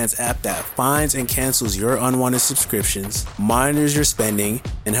finance app that finds and cancels your unwanted subscriptions, monitors your spending,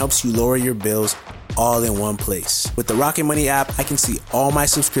 and helps you lower your bills all in one place. With the Rocket Money app, I can see all my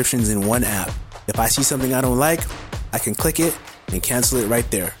subscriptions in one app. If I see something I don't like, I can click it and cancel it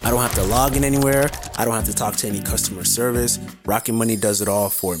right there. I don't have to log in anywhere. I don't have to talk to any customer service. Rocket Money does it all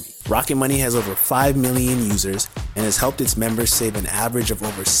for me. Rocket Money has over 5 million users and has helped its members save an average of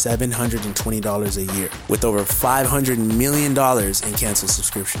over $720 a year, with over $500 million in canceled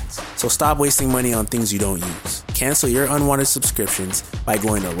subscriptions. So stop wasting money on things you don't use. Cancel your unwanted subscriptions by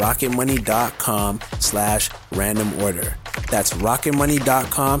going to rocketmoney.com/random order. That's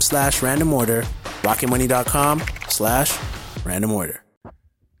rocketmoney.com/random order. rocketmoney.com/random order.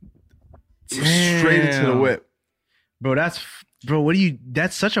 Straight into the whip. Bro, that's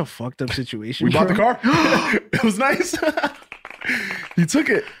such a fucked up situation. We bought the bro. car. It was nice. He took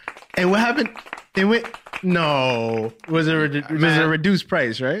it. And what happened? It went, no. Was it a reduced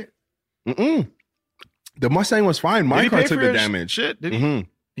price, right? The Mustang was fine. My car took the damage. Shit, did he?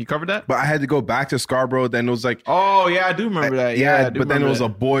 He covered that? But I had to go back to Scarborough. Then it was like, oh, yeah, I do remember that. but then it was a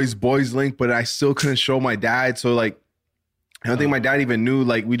boys link, but I still couldn't show my dad. So like, I don't think my dad even knew.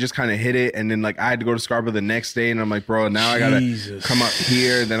 Like, we just kind of hit it, and then like I had to go to Scarborough the next day, and I'm like, bro, now I gotta come up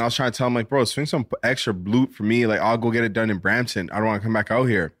here. Then I was trying to tell him like, bro, swing some extra loot for me. Like, I'll go get it done in Brampton. I don't want to come back out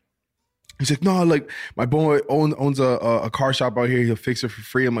here. He's like, no, like my boy owns a car shop out here. He'll fix it for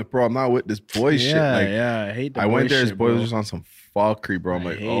free. I'm like, bro, I'm not with this boy shit. Like, I hate the I went there. shit, His boy was just on some fuckery, bro. I'm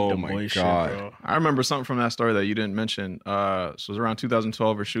like, oh my god. Shit, I remember something from that story that you didn't mention. So it was around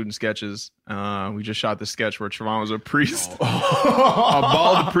 2012. We're shooting sketches. We just shot this sketch where Trevon was a priest, a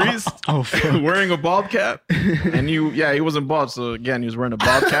bald priest, wearing a bald cap. And he wasn't bald. So again, he was wearing a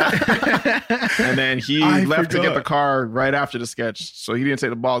bald cap. And then he left to get the car right after the sketch. So he didn't take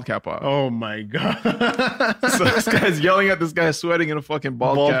the bald cap off. Oh my god. So this guy's yelling at this guy sweating in a fucking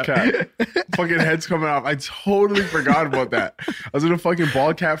bald cap. Fucking head's coming off. I totally forgot about that. I was in a fucking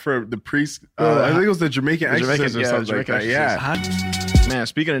bald cap for the priest. I think it was the Jamaican exorcist or something like that. Yeah. Man,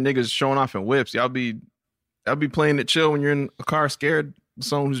 speaking of niggas showing off in whips, y'all be playing it chill when you're in a car scared of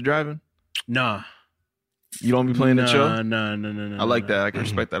someone who's driving? Nah. You don't be playing it chill? No. I like that. I can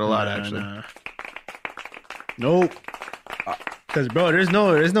respect that a lot, actually. Nope. Because, bro, there's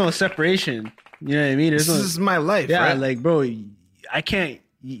no separation. You know what I mean? This is my life, right? Like, bro, I can't.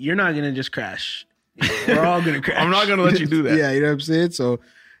 You're not going to just crash. We're all going to crash. I'm not going to let you do that. Yeah, you know what I'm saying? So,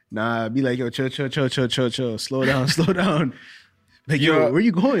 be like, yo, chill. Slow down. Like, yo, where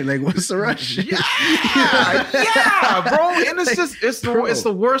you going? Like, what's the rush? Yeah, bro. And it's just, it's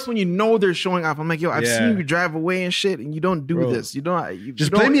the worst when you know they're showing off. I'm like, yo, I've seen you drive away and shit, and you don't do this. You don't.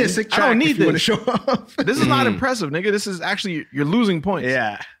 Just play me a sick track. I don't need if you this. Want to show off. This is not impressive, nigga. This is actually, you're losing points.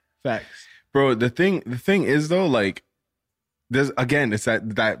 Yeah, facts, bro. The thing is though, like, there's again, it's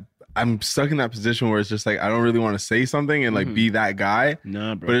that I'm stuck in that position where it's just like I don't really want to say something and like be that guy.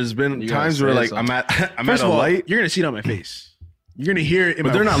 Nah, bro. But there's been times where like I'm at a light. You're gonna see it on my face. You're gonna hear it,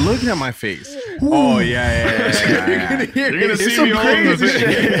 but they're not looking at my face. Oh yeah. You're gonna see some crazy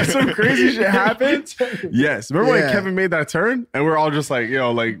shit. Some crazy shit happens. Yes, remember when Kevin made that turn, and we're all just like,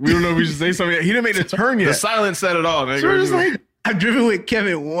 yo, like we don't know if we should say something. He didn't make the turn yet. The silence said it all, nigga. So we're just like, I've driven with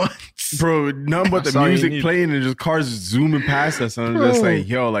Kevin once, bro. Nothing but the music playing and just cars zooming past us, and I'm just like,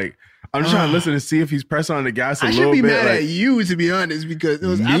 yo, like. I'm just trying to listen to see if he's pressing on the gas a little bit. I should be mad at you, to be honest, because it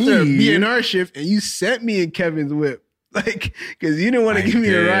was after a B&R shift, and you sent me in Kevin's whip. Like, because you didn't want to give me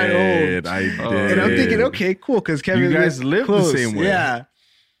a ride home. I did. And I'm thinking, okay, cool, because Kevin, you guys live the same way. Yeah.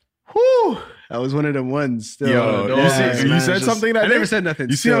 Whew. I was one of them ones still. Yo, you said something that I never said nothing.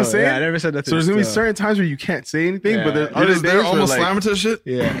 You see what I'm saying? Yeah, I never said nothing. So there's going to be certain times where you can't say anything, but there's other days they're almost like, slamming to shit.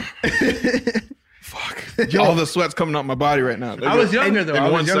 Yeah. Yo, all the sweat's coming out my body right now. I was younger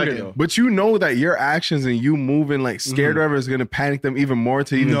though. But you know that your actions and you moving like scared driver is gonna panic them even more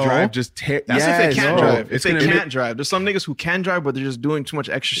to even drive. Just that's if they can't drive. If they can't drive, there's some niggas who can drive, but they're just doing too much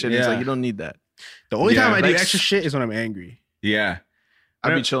extra shit. It's like you don't need that. The only time I do extra shit is when I'm angry. Yeah.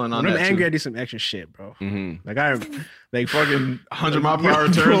 I'd be chilling on that. I'm angry. too. I do some extra shit, bro. Mm-hmm. Like I like Fucking 100 mile per hour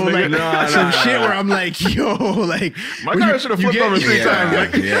bro, turns. like, nigga. some shit where I'm like, yo, like My car should have flipped over 3 times.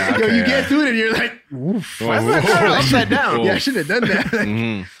 Like, yo, you get through it and you're like, woof. why is my car upside down? Yeah, I should have done that. Like,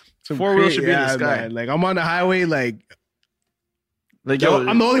 Mm-hmm. some 4-wheel should be in the yeah, sky. man. Like I'm on the highway, like Like, yo, yo,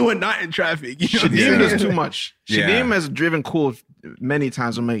 I'm the only one not in traffic. You know what I'm Shadim saying? does too much. Yeah. Shadim has driven cool many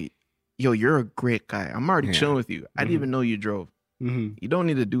times. I'm like, yo, you're a great guy. I'm already Yeah. chilling with you. I didn't even know you drove. Mhm. You don't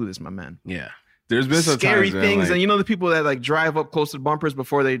need to do this, my man. Yeah. There's been some Scary times, man, things, like, and you know the people that like drive up close to the bumpers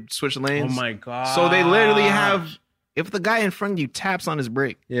before they switch Oh lanes. my god. So they literally have. If the guy in front of you taps on his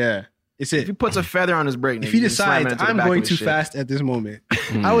brake, Yeah. It's if it. he puts a feather on his brake, If he nigga, you slam it decides into the I'm back going of too his shit. fast at this moment,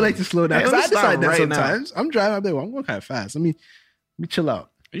 I would like to slow down. Hey, Because let I me start decide that right now. sometimes. I'm driving. I'm like, well, I'm going kind of fast. Let me chill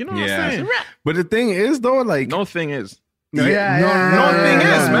out. You know what Yeah. I'm saying? but the thing is though, like, No thing is. No, no thing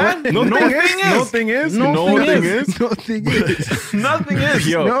is, man. No No thing thing is. is. No thing is. No No thing thing is. is. No thing is. Nothing is.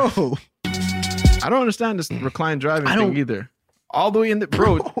 Yo. No. I don't understand this recline driving I thing don't- either. All the way in the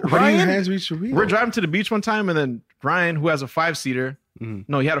bro, Why do your Ryan. hands reach the wheel? We're driving to the beach one time, and then Ryan, who has a 5-seater, Mhm.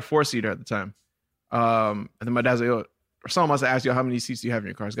 no, he had a 4-seater at the time. And then my dad's like, "Yo," or someone must have asked you, "How many seats do you have in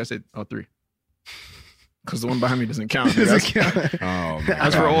your car?" This guy said, "Oh, 3." Because the one behind me doesn't count. Doesn't That's, count. Oh,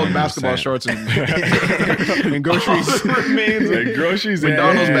 that's for old 100%. basketball shorts and, And groceries. all the remains of- Like groceries,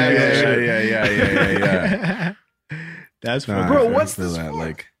 McDonald's bags and shit. Yeah. That's Nah, funny. Bro, I what's feel this that, for?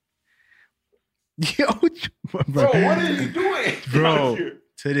 like, Yo, Bro, what are you doing? Bro,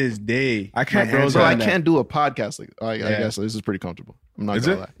 to this day, I can't my bros answer Bro, are I on that. can't do a podcast like. I Yeah. guess this is pretty comfortable. I'm not Is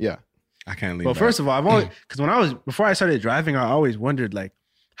gonna it? lie. Yeah. I can't leave. Well, first of all, I've always because when I was before I started driving, I always wondered like,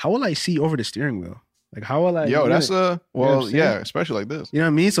 how will I see over the steering wheel? Like, how will I? Yo, that's you know what well, I'm yeah, saying? especially like this. You know what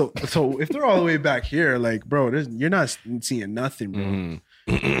I mean? So if they're all the way back here, like, bro, you're not seeing nothing,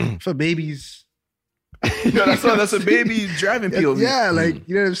 bro. For babies, Yo, that's a baby driving POV. yeah, like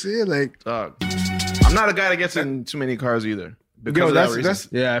you know what I'm saying? Like, Dog. I'm not a guy that gets in too many cars either. Because Yo, of that reason. that's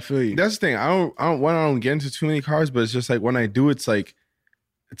yeah, I feel you. that's the thing. I don't get into too many cars, but it's just like when I do, it's like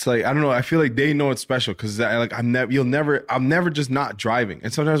I don't know. I feel like they know it's special because like I'm never just not driving.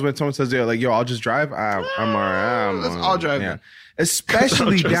 And sometimes when someone says they're like, "Yo, I'll just drive," I'm alright. Let's all drive then.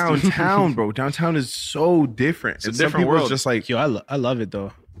 Especially downtown, bro. Downtown is so different. It's a some different people world. Just like Yo, I love it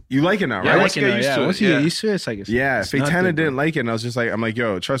though. you like it now, Yeah, right? once you get used to it, Once you yeah. get used to it, it's like Yeah, it's Fatana nothing, didn't bro. like it, and I was just like, I'm like,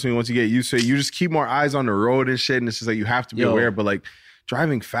 yo, trust me, once you get used to it, you just keep more eyes on the road and shit, and it's just like you have to be Yo. aware, but like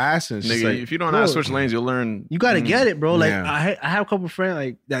driving fast and it's just Nigga, like, if you don't know how to bro, switch lanes, you'll learn. You gotta get it, bro. Like Yeah. I have a couple friends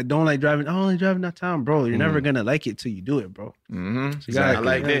like that don't like driving. Oh, only driving downtown, bro. You're never gonna like it till you do it, bro. Mm-hmm. So you gotta, I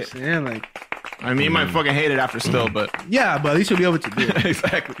like you know it. what I'm saying? Like, I mean, you might fucking hate it after still, but yeah, but at least you'll be able to do it.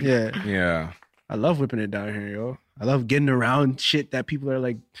 exactly. Yeah, yeah. I love whipping it down here, yo. I love getting around shit that people are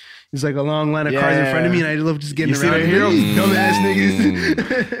like. There's like a long line of cars in front of me, and I love just getting You see around the heroes? these dumbass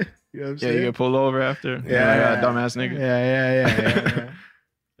niggas. You know what I'm Yeah, saying? you get pulled over after. Yeah. Dumbass nigga. Yeah.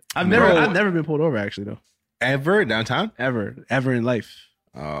 I've never been pulled over actually though. Ever downtown? Ever in life.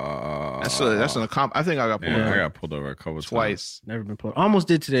 That's an I think I got pulled Yeah, over I got pulled over a couple twice. Never been pulled. Almost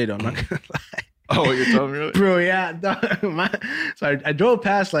did today though. I'm not gonna lie. Oh, you're telling me really? Bro, yeah. So I drove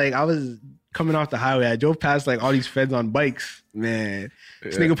past, like, I was coming off the highway. I drove past, like, all these feds on bikes. Man,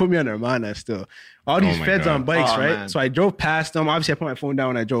 this nigga put me on Hermana still. All these my feds God. on bikes, Oh, right? man. So I drove past them. Obviously, I put my phone down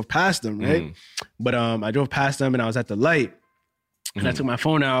when I drove past them, right? But I drove past them and I was at the light. And I took my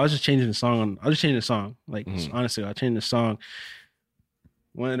phone out. I was just changing the song. Like, honestly, I changed the song.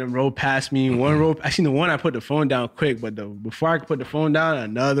 One of them rode past me. I seen the one, I put the phone down quick, but before I could put the phone down,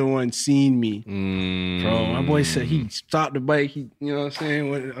 another one seen me. Bro, my boy said he stopped the bike. He, you know what I'm saying,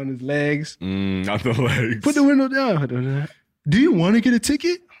 went on his legs. Not the legs. Put the window down. Do you want to get a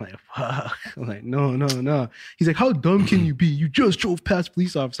ticket? I'm like, fuck. I'm like, no. He's like, how dumb can you be? You just drove past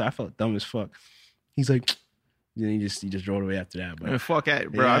police officer. I felt dumb as fuck. He's like, then he just drove away after that. Man, But fuck that,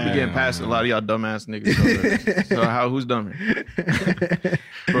 bro. I be getting past a lot of y'all dumbass niggas. So who's dumber?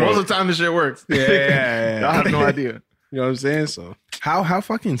 Most of the time, this shit works. yeah. I have no idea. You know what I'm saying? So How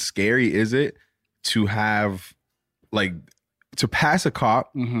fucking scary is it to have like to pass a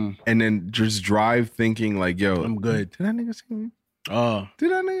cop and then just drive thinking like, yo, I'm good. Did that nigga see me? Oh,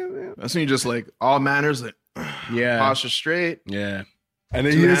 Did that nigga? That's when you just like all manners, like yeah. posture straight. Yeah. And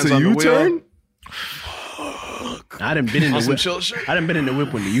then Two he hits hands a on the U-turn. I done been in On the some whip. chill shit. I done been in the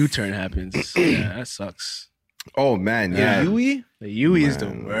whip when the U-turn happens. Yeah, that sucks. Oh man, yeah. Yui? The UE is the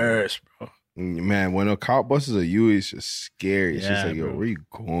worst, bro. Man, when a cop busts a U, it's just scary. It's just Yeah, like, yo, bro. where you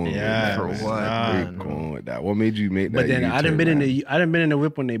going? Yeah, with that? for what? Where you going with that? What made you make that? But then I done been in the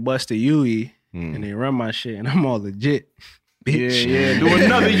whip when they bust the UE and they run my shit, and I'm all legit. Bitch. Yeah. Do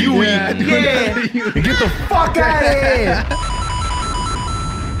another Yui. Yeah. Yeah. Get the fuck out of here!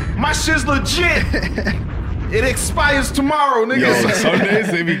 My shit's legit. It expires tomorrow, nigga. Yo, some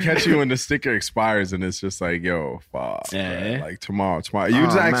days they be catching you when the sticker expires, and it's just like, yo, fuck. Yeah. Bro. Like tomorrow. You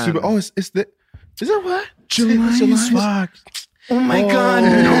just ask stupid. Oh, is that what? July. Fuck. Oh my god,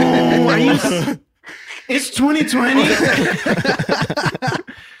 no! Are you? It's 2020.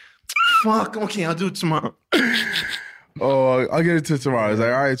 Fuck. Okay, I'll do it tomorrow. Oh, I'll get it to tomorrow. It's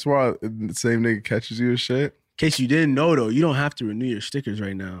like, all right, tomorrow. The same nigga catches you and shit. In case you didn't know, though, you don't have to renew your stickers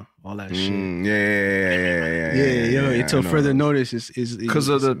right now. All that shit. Yeah. Until further notice is Because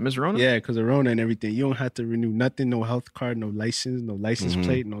of the Miss Rona? Yeah, because of Rona and everything. You don't have to renew nothing. No health card, no license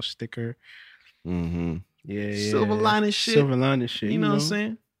plate, no sticker. Mm-hmm. Yeah. Silver lining shit. Silver lining shit. You know what I'm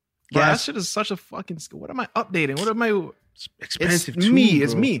saying? Bro, that shit is such a fucking. What am I updating? What am I? Expensive. It's too, me. bro.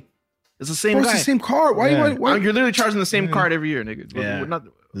 It's me. It's the same Bro, guy. it's the same card. Why? Yeah. You're literally charging the same card every year, nigga. Yeah. We're not,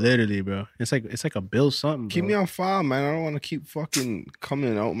 Literally, bro. It's like a bill something. Keep bro. me on file, man. I don't want to keep fucking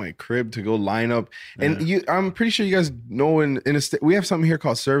coming out my crib to go line up. And I'm pretty sure you guys know in a state we have something here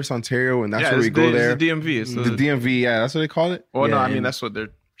called Service Ontario, and that's where we go there. It's the DMV. It's the DMV, yeah, that's what they call it. Well, no, Yeah, I mean that's what their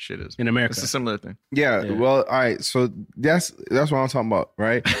shit is in America. It's a similar thing. Yeah, well, all right. So that's what I'm talking about,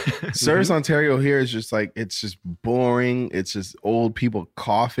 right? Service Ontario here is just like it's just boring. It's just old people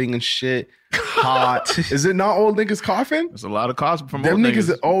coughing and shit. Hot. Is it not old niggas coughing? There's a lot of coughs from Them old niggas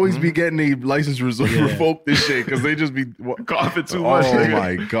that always be getting a license revoked this shit because they just be coughing too much. Oh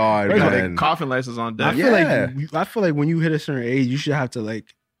my god, man! Coughing license on deck. I feel like when you hit a certain age, you should have to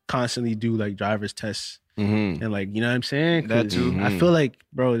like constantly do like driver's tests. Mm-hmm. And like, you know what I'm saying? That too. I feel like,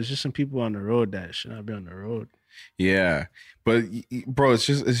 bro, there's just some people on the road that should not be on the road. Yeah, but bro, it's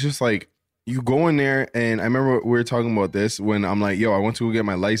just like you go in there, and I remember we were talking about this when I'm like, yo, I went to go get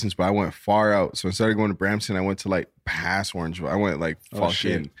my license, but I went far out. So instead of going to Brampton, I went to like past Orangeville. I went like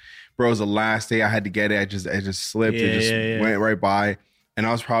fucking, bro. It was the last day I had to get it. I just slipped. Went right by, and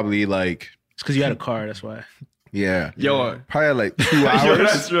I was probably like, it's because you had a car. That's why. Yeah. Yo, probably like 2 hours. Yo,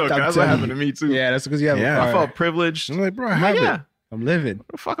 that's real. That's what happened to me too. Yeah, that's because you have a car. I felt privileged. I'm like, bro, I have it. I'm living. What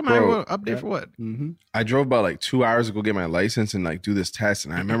the fuck am I update for what? Mm-hmm. I drove about like 2 hours to go get my license and like do this test.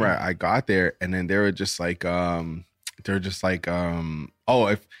 And I remember I got there, and then they were just like, oh,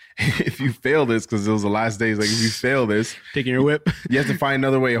 if you fail this, because it was the last days, like if you fail this, taking your whip, you have to find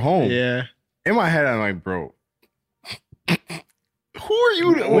another way home. Yeah. In my head, I'm like, bro, who are you?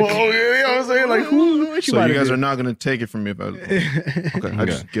 You know what I'm saying? Like, who? So you guys are not gonna take it from me, but okay, I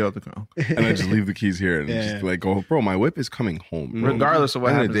just get out the car, and I just leave the keys here and just like go, bro. My whip is coming home, regardless of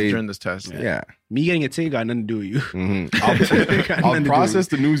what happens during this test. Yeah, me getting a ticket got nothing to do with you. Mm-hmm. I'll process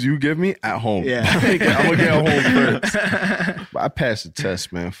the news you give me at home. Yeah, I'm gonna get home first. But I passed the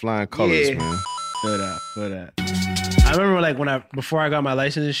test, man. Flying colors, man. For that. I remember like before I got my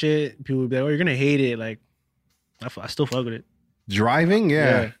license and shit, people would be like, "Oh, you're gonna hate it." Like, I still fuck with it. Driving,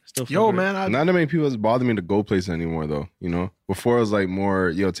 yeah. Yo, man, not that many people bother me to go places anymore, though. You know, before it was like more,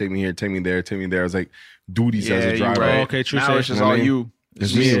 yo, take me here, take me there, take me there. I was like duties as a driver. Right. Oh, okay, true. Now it's just all you.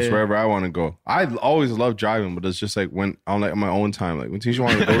 It's me. It's wherever I want to go. I always love driving, but it's just like when I'm like on my own time. Like when Tisha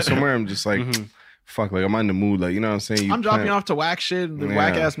want to go somewhere, I'm just like, fuck, like I'm in the mood. Like, you know what I'm saying? I'm dropping you off to whack shit,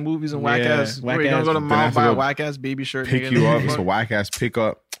 whack ass movies and whack ass. Where you gonna go to mom buy a whack ass baby shirt? Pick you up. It's a whack ass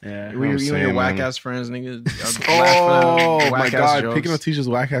pickup. Yeah, you and your whack ass friends, nigga. Oh my god, picking up Tisha's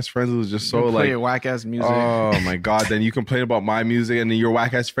whack ass friends was just so like whack ass music. Oh my god, then you complain about my music, and then your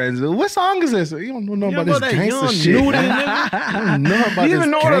whack ass friends, what song is this? You don't know about this gangster shit. You don't know about you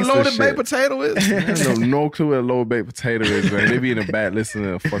even know what a loaded baked potato is? I have no clue what a loaded baked potato is, man. They be in the back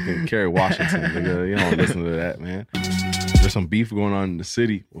listening to fucking Kerry Washington, nigga. You don't listen to that, man. There's some beef going on in the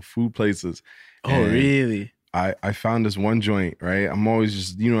city with food places. Oh, really? I found this one joint, right? I'm always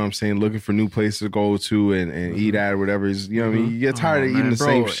just, you know what I'm saying, looking for new places to go to and eat at or whatever. You know what I mean? You get tired of eating the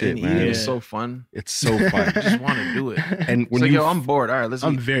same shit, man. Eating is so fun. It's so fun. I just want to do it. And when yo, I'm bored. All right, let's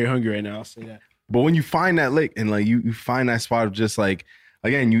I'm eat. very hungry right now. I'll say that. But when you find that lick and like you find that spot of just like,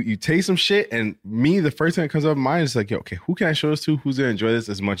 again, you taste some shit, and me, the first thing that comes up in mind is like, yo, okay, who can I show this to? Who's gonna enjoy this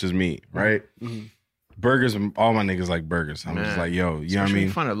as much as me, right? Mm-hmm. Burgers, all my niggas like burgers. I'm just like, yo, you know what I mean?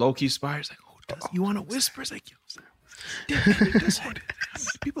 You find a low key spot. It's like, who does? You want to whisper? It's like, yo,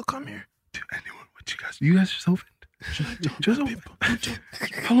 people come here. Dude, anyone? What you guys just opened? Just opened.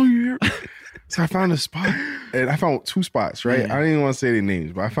 How long you here? So I found a spot, and I found two spots, right? I don't even want to say their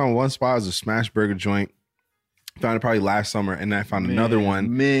names, but I found one spot as a smash burger joint. Found it probably last summer, and then I found another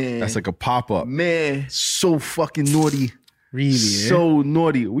one that's like a pop-up. Man, so fucking naughty. Really? So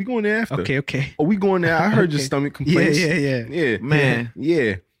naughty. Are we going there after? Okay. Are we going there? I heard your stomach complaints. Yeah. Man.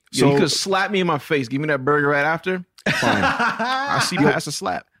 Yeah. So you could slap me in my face. Give me that burger right after. Fine. I see past the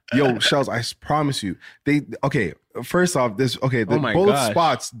slap. Yo, Shells, I promise you. first off, both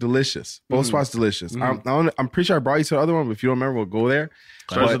spots delicious. Both spots delicious. I'm pretty sure I brought you to the other one, but if you don't remember, we'll go there.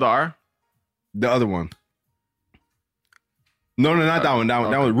 Starts with the R? The other one. No, not that one. That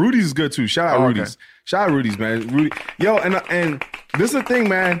one. Rudy's is good too. Shout out Rudy's. Okay. Shout out Rudy's, man. Rudy. Yo, and this is the thing,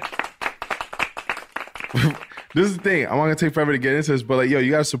 man. This is the thing. I'm not gonna take forever to get into this, but like, yo,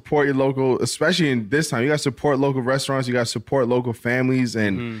 you gotta support your local, especially in this time. You gotta support local restaurants. You gotta support local families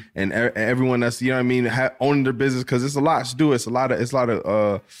and everyone that's, you know what I mean, owning their business, because it's a lot to do. It's a lot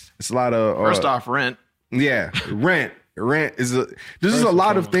of. First off, rent. Yeah, rent. Rent is there's just a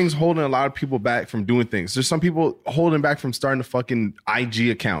lot of things holding a lot of people back from doing things. There's some people holding back from starting a fucking IG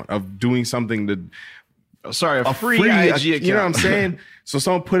account, of doing something to. A free IG account. You know what I'm saying? So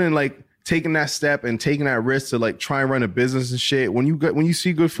someone put in like. Taking that step and taking that risk to like try and run a business and shit. When you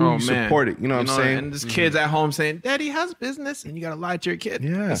see good food, you support it. You know what I'm saying? And there's kids at home saying, "Daddy has business," and you gotta lie to your kid.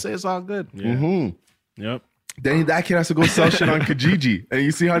 Yeah, and say it's all good. Yeah. Yep. Then that kid has to go sell shit on Kijiji, and you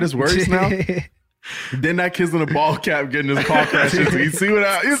see how this works now. Then that kid's in a ball cap getting his car crashes. So you see where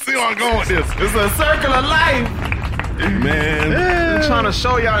I'm going with this? It's a circle of life, man. I'm trying to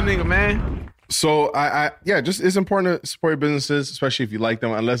show y'all, nigga, man. So just it's important to support your businesses, especially if you like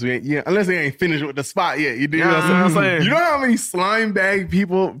them. Unless they ain't finished with the spot yet. You do know what I'm saying? You know how many slime bag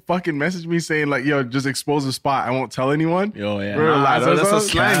people fucking message me saying like, "Yo, just expose the spot. I won't tell anyone." Oh yeah, that's the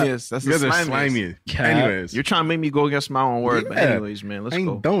slimiest. That's the slimiest. Anyways, you're trying to make me go against my own word. But anyways, man, let's go. I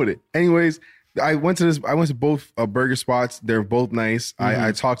ain't done with it. Anyways. I went to both burger spots. They're both nice.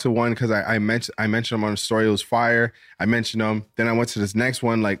 I talked to one because I mentioned them on the story. It was fire. I mentioned them. Then I went to this next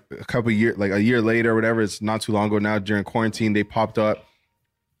one like a year later or whatever. It's not too long ago now. During quarantine, they popped up.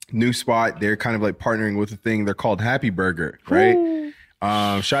 New spot. They're kind of like partnering with a thing. They're called Happy Burger, right?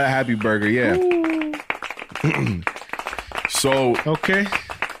 Shout out Happy Burger, yeah. So okay,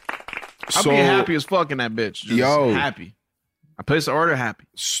 I'll be happy as fuck in that bitch. Just happy. I placed the order happy.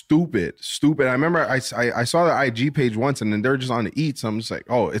 Stupid. I remember I saw the IG page once and then they're just on the eats. So I'm just like,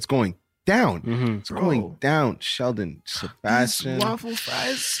 oh, it's going down. Mm-hmm. It's going down. Sheldon, Sebastian. These waffle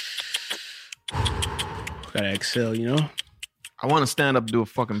fries. Gotta excel, you know? I want to stand up and do a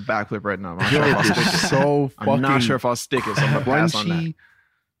fucking backflip right now. I'm not sure if I'll stick it. So I'm gonna pass on that.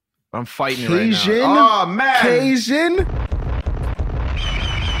 I'm fighting Cajun, it right now. Oh, man.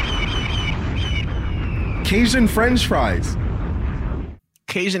 Cajun French fries.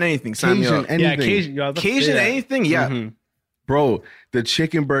 Cajun anything. Cajun anything. Yeah, Cajun. Cajun anything. Yeah. Mm-hmm. Bro, the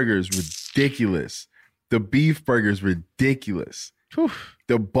chicken burger is ridiculous. The beef burger is ridiculous. Whew.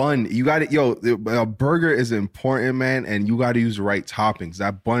 The bun, you got it. Yo, a burger is important, man, and you got to use the right toppings.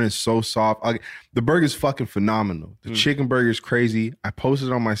 That bun is so soft. The burger is fucking phenomenal. The chicken burger is crazy. I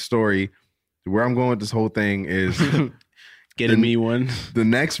posted on my story. Where I'm going with this whole thing is... Getting me one. The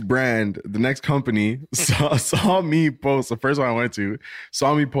next brand, the next company saw me post. The first one I went to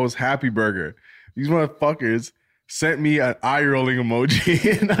saw me post Happy Burger. These motherfuckers sent me an eye rolling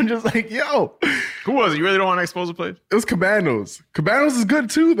emoji, and I'm just like, yo, who was it? You really don't want to expose the place? It was Cabanos. Cabanos is good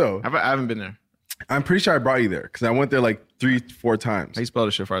too, though. I haven't been there. I'm pretty sure I brought you there because I went there like 3-4 times. How you spell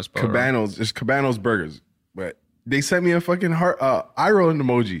the shit? I spell Cabanos, just Cabanos Burgers, but they sent me a fucking heart eye rolling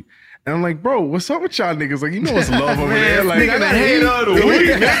emoji. And I'm like, bro, what's up with y'all niggas? Like, you know it's love over there. Like, nigga, that hater of the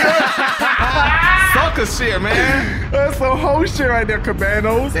week, nigga. Sucker shit, man. That's some whole shit right there,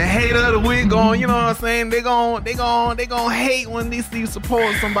 Cabanos. The hater of the week going, you know what I'm saying? They gon' hate when they see you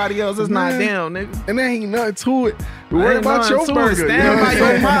support somebody else. It's not them, nigga. And there ain't nothing to it. Worry about your burger. Stand by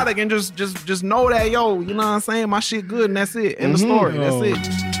your product and just know that, yo, you know what I'm saying? My shit good and that's it. End the story. That's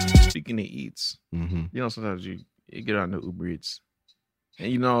it. Speaking of eats, you know, sometimes you get on the Uber Eats.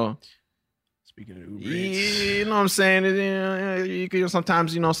 And you know, speaking of Uber Eats, you know what I'm saying? You can,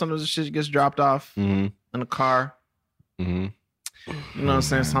 sometimes, you know, some of the shit gets dropped off in a car. You know what I'm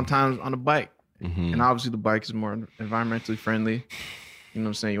saying? Sometimes on a bike. And obviously the bike is more environmentally friendly. You know what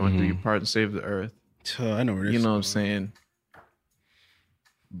I'm saying? You want to do your part and save the earth. I know where this is. You know what I'm saying?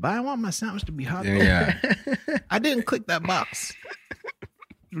 But I want my sandwich to be hot. Yeah. I didn't click that box.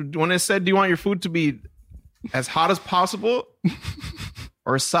 When it said, do you want your food to be as hot as possible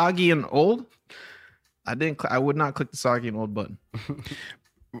or soggy and old, I would not click the soggy and old button.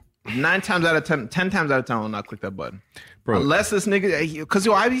 9 times out of 10 times out of 10 I will not click that button. Bro. Unless this nigga, because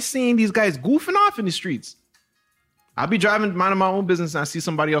I be seeing these guys goofing off in the streets. I'll be driving, minding my own business, and I see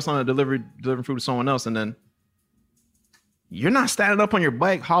somebody else on a delivering food to someone else, and then you're not standing up on your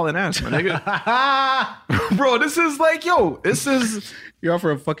bike hauling ass, my nigga. Bro, this is like, you're out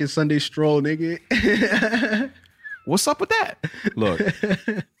for a fucking Sunday stroll, nigga. What's up with that? Look,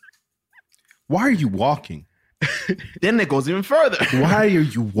 why are you walking? Then it goes even further. Why are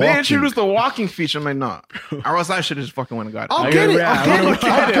you walking? They introduced the walking feature. I'm like, nah. Or else I should have just fucking went and got it. I'll get it.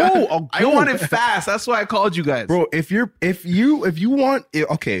 I'll go. I want it fast. That's why I called you guys. Bro, if you want it,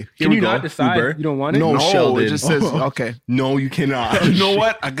 okay. Here Can we you go. not decide? Uber. You don't want it? No, Sheldon. It just says, okay. No, you cannot. You know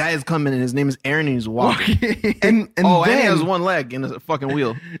what? A guy is coming and his name is Aaron and he's walking. and and he then, has one leg in a fucking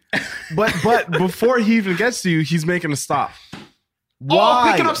wheel. But before he even gets to you, he's making a stop. Why?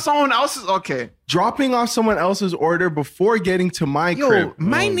 Oh, picking up someone else's. Okay. Dropping off someone else's order before getting to my crib.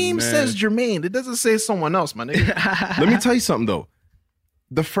 My name says Jermaine. It doesn't say someone else, my nigga. Let me tell you something though.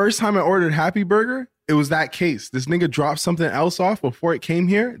 The first time I ordered Happy Burger, it was that case. This nigga dropped something else off before it came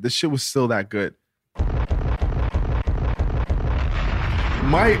here. The shit was still that good.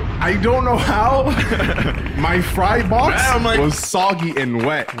 I don't know how my fry box was soggy and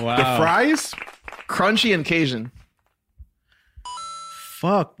wet. Wow. The fries, Crunchy and Cajun.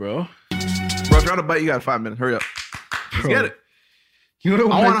 Fuck, bro. Bro, if you're on a bite, you got 5 minutes. Hurry up. Let's get it. You know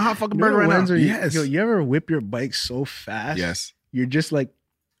I want a hot fucking burger right now. Yes. You ever whip your bike so fast? Yes. You're just like,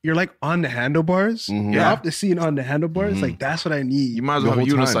 you're like on the handlebars. Mhm. You're Yeah. off the scene on the handlebars. Like, that's what I need. You might as well have a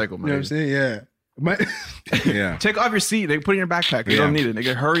The whole unicycle, You man. know what I'm saying? Yeah. yeah. Take off your seat. They put it in your backpack. You Yeah. don't need it.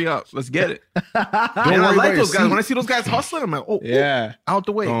 Nigga, hurry up. Let's get it. Don't And I worry like about those your guys. seat. When I see those guys hustling, I'm like, oh, Yeah. out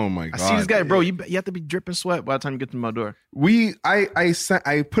the way. Oh my I see this God. guy, bro. You have to be dripping sweat by the time you get to my door.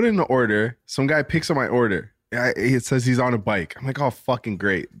 I put in the order. Some guy picks up my order. It says he's on a bike. I'm like, oh, fucking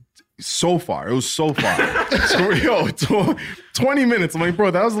great. So far. It was so far. So, 20 minutes. I'm like, bro,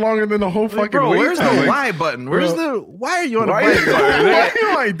 that was longer than the whole fucking Bro, wait where's time. the Like, Y button? Where's why are you on a why, bike? why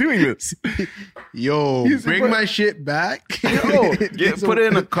am I doing this? Yo, He's bring like, my shit back. Yo, put it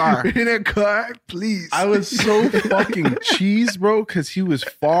in a car. In a car, please. I was so fucking cheese, bro, because he was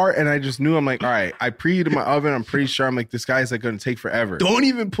far, and I just knew. I'm like, all right, I preheated my oven. I'm pretty sure. I'm like, this guy's like going to take forever. Don't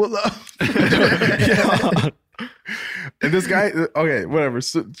even pull up. And this guy, okay, whatever.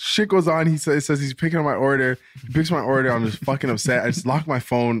 So shit goes on. He says he's picking up my order. He picks my order. I'm just fucking upset. I just lock my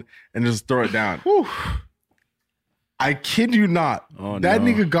phone and just throw it down. Whew. I kid you not. Oh, that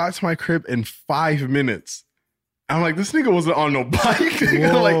no. nigga got to my crib in 5 minutes. I'm like, this nigga wasn't on no bike.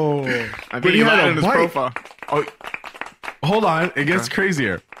 Like, I but think he you had had a in his bike. profile. oh, hold on. It gets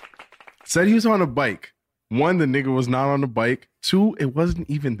crazier. Said he was on a bike. 1, the nigga was not on the bike. 2, it wasn't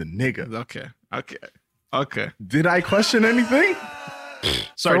even the nigga. Okay. Did I question anything?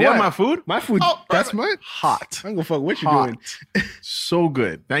 Sorry, For do you have what? my food? My food, Oh, that's mine. Hot. I'm gonna fuck what you Hot. doing. So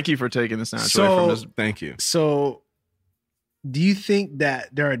good. Thank you for taking the sandwich So- away from this. Thank you. So, do you think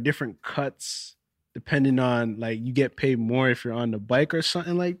that there are different cuts depending on, like, you get paid more if you're on the bike or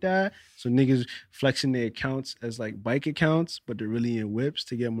something like that? So niggas flexing their accounts as like bike accounts, but they're really in whips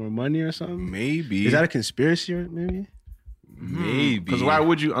to get more money or something? Maybe. Is that a conspiracy or maybe? Maybe. Because why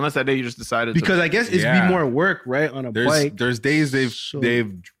would you, unless that day you just decided Because to. I guess it's Yeah. be more work, right? On a bike. There's days So-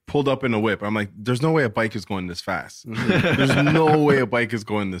 they've pulled up in a whip. I'm like, there's no way a bike is going this fast. There's no way a bike is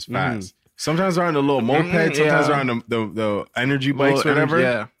going this fast. Sometimes they're on the little moped, sometimes yeah. they're on the energy bikes, Little whatever. energy,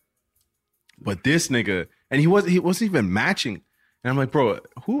 yeah. But this nigga, and he wasn't even matching. And I'm like, bro,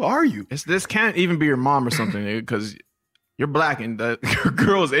 who are you? This can't even be your mom or something, because you're black and your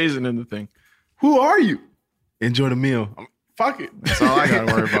girl is Asian in the thing. Who are you? Enjoy the meal. Fuck it. That's all I gotta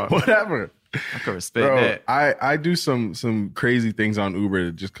worry about. Whatever. I can respect Bro, that. I do some crazy things on Uber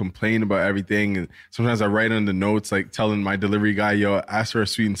to just complain about everything, and sometimes I write on the notes like telling my delivery guy, "Yo, ask for a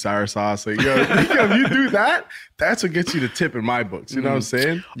sweet and sour sauce." Like, yo, if you do that, that's what gets you the tip in my books. You know what I'm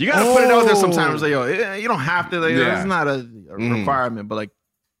saying? You gotta put it out there sometimes. Like, yo, you don't have to. Like, Yeah. it's not a requirement, but like,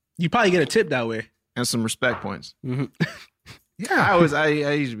 You probably get a tip that way. and some respect points. Yeah, I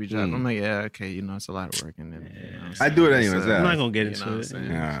usually be judged. I'm like, yeah, okay, you know, it's a lot of work, and then you know, I do it anyways. it's, Yeah. I'm not gonna get you know into what I'm it.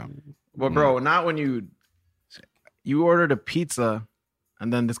 saying? Yeah. But bro, not when you ordered a pizza,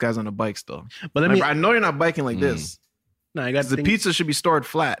 and then this guy's on a bike still. But let Like, me. I know you're not biking like this. No, I got The pizza should be stored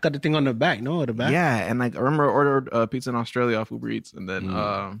flat. Got the thing on the back. No, the back. Yeah, and like I remember I ordered pizza in Australia off Uber Eats, and then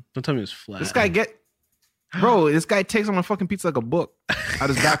Don't tell me it's flat. this guy this guy takes on my fucking pizza like a book. I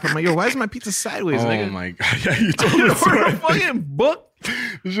just back from like, yo, why is my pizza sideways, Oh nigga? my god! Yeah, you told You us. ordered a fucking book. She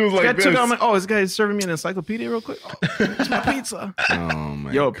was This guy like took this. it, I'm like, oh, this guy is serving me an encyclopedia real quick. Oh, it's my pizza. Oh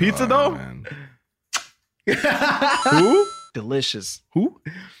my Yo, god, pizza though? man. Who? Delicious. Who?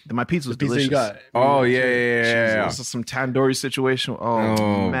 My pizza was pizza delicious. you got. Oh yeah. This is some tandoori situation. Oh,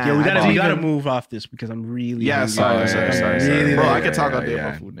 Oh. man. Yeah, we I gotta didn't move off this because I'm really. Yeah, hungry. sorry. Bro, I could talk all day yeah.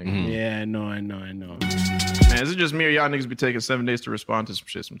 about food, nigga. Mhm. Yeah, I know. Man, is it just me or y'all niggas be taking 7 days to respond to some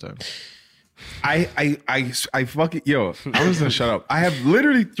shit sometimes? I fucking yo, I'm just gonna shut up. I have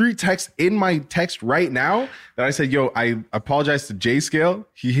literally 3 texts in my text right now that I said, yo, I apologize to J Scale.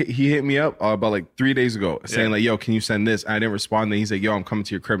 He hit me up about like 3 days ago saying like, yo, can you send this? And I didn't respond. Then he's like, yo, I'm coming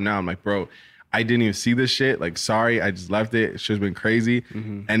to your crib now. I'm like, bro, I didn't even see this shit. Like, sorry, I just left it. It's just been crazy.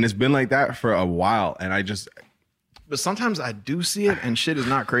 And it's been like that for a while. And I just... But sometimes I do see it and shit is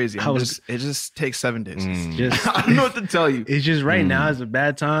not crazy. It just takes 7 days. I don't know what to tell you. It's just right now is a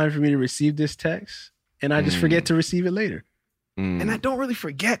bad time for me to receive this text. And I just forget to receive it later. And I don't really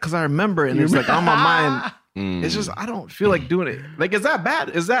forget because I remember and it's like on my mind. It's just, I don't feel like doing it. Like, is that bad?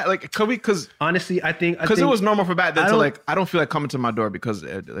 Is that like, could we, because honestly, I think it was normal for back then to like, I don't feel like coming to my door because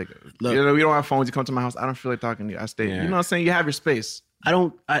like, look, you know, we don't have phones. You come to my house. I don't feel like talking to you. I stay, you know what I'm saying? You have your space.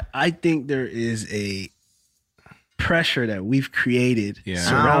 I think there is a pressure that we've created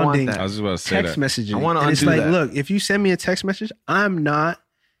surrounding I was just about to say text that. messaging. I want to and it's undo like, that. look, if you send me a text message, I'm not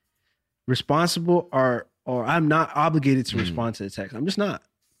responsible or I'm not obligated to respond to the text. I'm just not.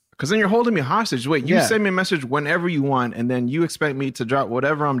 Because then you're holding me hostage. Wait, you send me a message whenever you want, and then you expect me to drop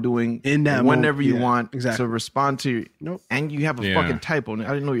whatever I'm doing in that whenever moment. you want to respond to you. Nope. And you have a fucking typo. I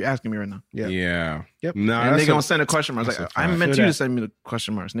didn't know you're asking me right now. Yeah. Yep. No, And they gonna send a question mark. I was like, I meant you to send me the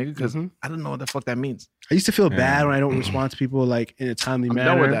question marks, nigga, because I don't know what the fuck that means. I used to feel bad when I don't respond to people like in a timely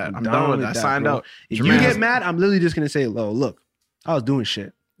manner. I'm done with that. I'm done with that. I signed out. If you get mad, I'm literally just gonna say, "Oh, look, I was doing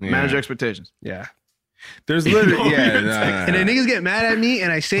shit." Manage your expectations. Yeah. There's literally and then niggas get mad at me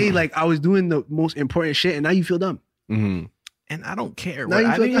and I say like I was doing the most important shit and now you feel dumb. And I don't care.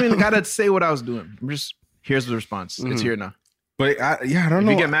 I didn't even gotta say what I was doing. I'm just, here's the response. It's here now. But I don't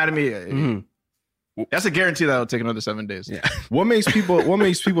know. If you get mad at me, that's a guarantee that it'll take another 7 days. Yeah. What makes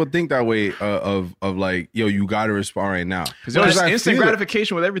people think that way of like, yo, you gotta respond right now? Because there's instant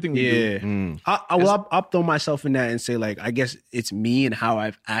gratification with everything we do. I'll throw myself in that and say like, I guess it's me and how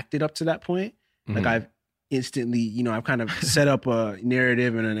I've acted up to that point. Like I've instantly, you know, I've kind of set up a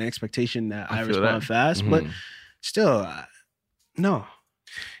narrative and an expectation that I respond fast, but still, no.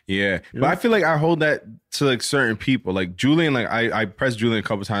 Yeah, but I feel like I hold that to like certain people. Like Julian, like I pressed Julian a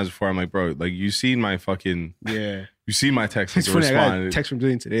couple times before. I'm like, bro, like you seen my fucking you see my text. It's funny. I got a text from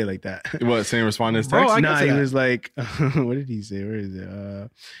Julian today like that. What, saying respond to his text? Nah, he was like, what did he say? Where is it?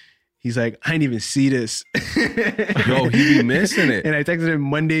 He's like, I didn't even see this. Yo, he be missing it. And I texted him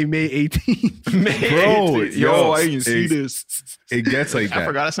Monday, May 18th. Bro, yo, I didn't see this. It gets like that. I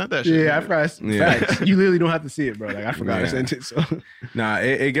forgot I sent that shit. Yeah, I forgot. Facts. You literally don't have to see it, bro. Like, I forgot I sent it. So Nah,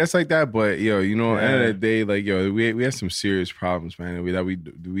 it gets like that. But, yo, you know, at the end of the day, like, yo, we have some serious problems, man, that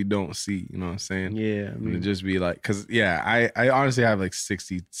we don't see. You know what I'm saying? Yeah. I mean, and it just be like, because, I honestly have like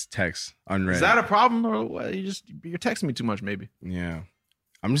 60 texts unread. Is that a problem or what? You're texting me too much, maybe. Yeah.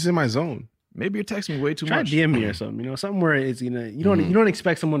 I'm just in my zone. Maybe you're texting me way too try much. DM me or something, you know, something where it's, you know, you don't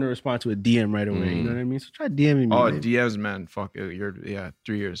expect someone to respond to a DM right away. You know what I mean? So try DMing me. Oh, maybe. DMs, man. Fuck it.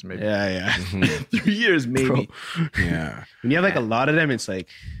 3 years, maybe. Yeah. 3 years, maybe. Bro. Yeah. When you have like a lot of them, it's like,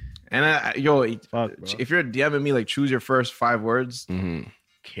 and if you're DMing me, like choose your first 5 words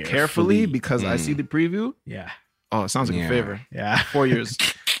carefully because I see the preview. Yeah. Oh, it sounds like a favor. Yeah. 4 years.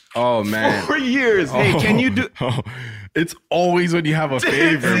 Oh man, 4 years. Hey, can you do? It's always when you have a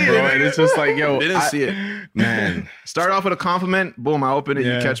favor, bro, and it's just like, yo, didn't see it, man. Start off with a compliment. Boom, I open it.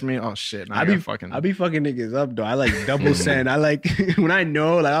 You catch me. Oh shit! I be fucking niggas up though. I like double send. I like when I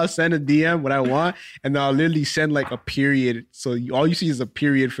know, like I'll send a DM what I want, and then I'll literally send like a period. So all you see is a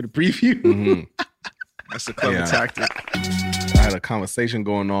period for the preview. That's a clever tactic. I had a conversation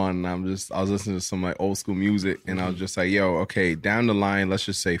going on, and I was listening to some like old school music, and I was just like, yo, okay, down the line, let's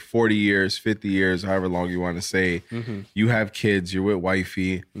just say 40 years, 50 years, however long you want to say, you have kids, you're with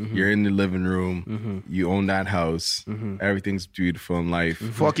wifey, you're in the living room, you own that house, everything's beautiful in life.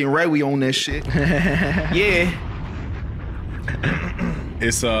 Fucking right, we own that shit. Yeah.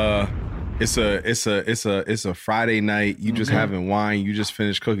 It's a Friday night. You just having wine. You just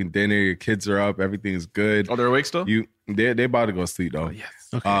finished cooking dinner. Your kids are up. Everything's good. Oh, they're awake still? They're about to go sleep though. Oh, yes.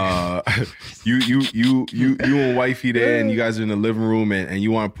 Okay. You and wifey there, and you guys are in the living room, and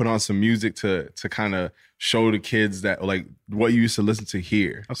you want to put on some music to kind of show the kids that like what you used to listen to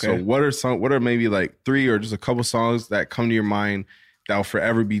here. Okay. So what are maybe like 3 or just a couple songs that come to your mind that will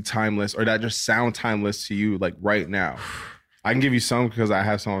forever be timeless, or that just sound timeless to you like right now? I can give you some because I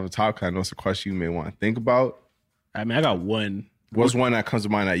have some on the top because I know it's a question you may want to think about. I mean, I got one. What's one that comes to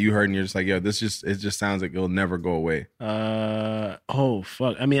mind that you heard and you're just like, yo, it just sounds like it'll never go away? Oh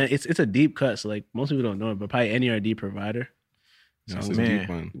fuck. I mean, it's a deep cut, so like most people don't know it, but probably NERD Provider. That's a deep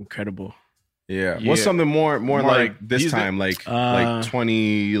one. Incredible. Yeah. What's something more like this time, like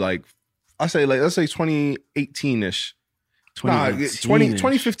 20, like I'll say like let's say 2018-ish.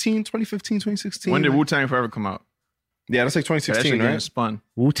 2015, 2016. When did Wu-Tang Forever come out? Yeah, that's like 2016, that right? Spun.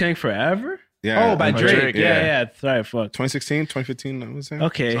 Wu-Tang Forever? Yeah. Oh, by Drake. yeah. Yeah. Sorry, fuck. 2016, 2015, I was saying.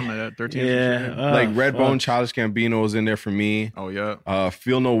 Okay. Something like that. 13. Yeah. Like Redbone, Childish Gambino was in there for me. Oh yeah.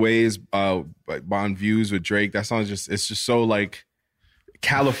 Feel No Ways, Bond Views with Drake. That song it's just so like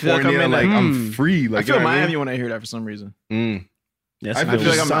California. I'm free. Like I feel Miami when I hear that for some reason. Yes, I feel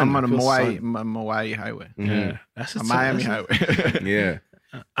like I'm on a Feels Maui highway. Yeah. That's A Miami highway. Yeah.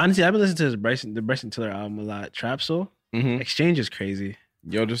 Honestly, I've been listening to the Bryson Tiller album a lot. Trap Soul. Exchange is crazy.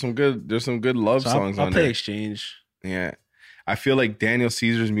 Yo, there's some good love songs I'll on play there. Exchange. Yeah. I feel like Daniel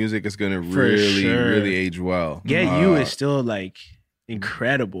Caesar's music is gonna For really, sure. really age well. Get You is still like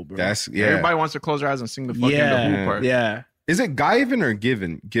incredible, bro. That's Everybody wants to close their eyes and sing the fucking the Who part. Yeah. Is it Giveon or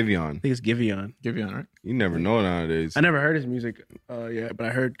Giveon? I think it's Giveon. Giveon, right? You never know nowadays. I never heard his music yet, but I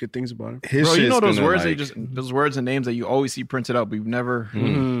heard good things about him. His Bro, you shit's know those gonna, words like, those words and names that you always see printed out, but you've never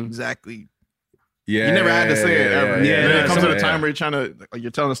exactly. Yeah, You never had to say it ever. Yeah, And then it comes to the yeah. time where you're trying to, like, you're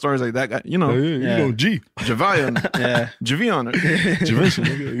telling the stories like that guy, you know, You know, G. Javion, Yeah.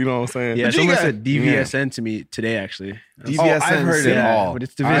 Javion. You know what I'm saying? Yeah, But you someone got- said DVSN to me today, actually. DVSN. Oh, I've heard it Yeah, all. but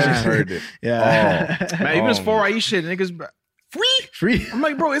it's division. I've heard it. Yeah. Man, even this Oh. 4IE shit, niggas free. Free. I'm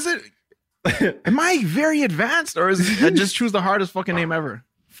like, bro, is it? Am I very advanced, or is it I just choose the hardest fucking name ever?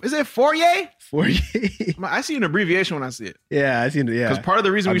 Is it Fourier? I see an abbreviation when I see it. Yeah, I seen it. Yeah. Because part of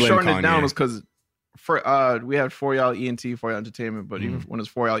the reason I we blame shortened it Kanye. down was because we had 4y'all ENT, 4y'all Entertainment, but even when it's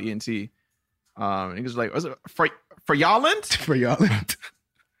 4y'all ENT, it was like, was it for y'all-ent? For y'all.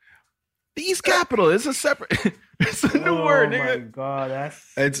 The East Capital. It's a separate. It's a new word, nigga. God,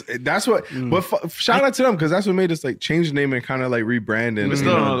 That's what. But shout out to them because that's what made us like change the name and kind of like rebrand and We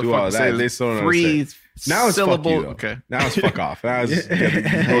still don't know the do fuck all to that. say. They still don't know. Free Now it's syllable. fuck you, though. Okay. Now it's fuck off. Now it's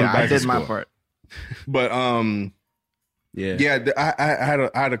Hey, I did my school. part. But I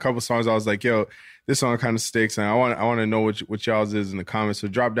had a couple songs. I was like, yo, this song kind of sticks, and I want to know what y'all's is in the comments. So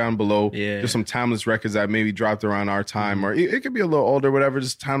drop down below. Yeah. There's some timeless records that maybe dropped around our time, or it could be a little older, whatever.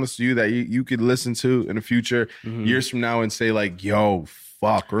 Just timeless to you that you could listen to in the future, years from now, and say like, yo,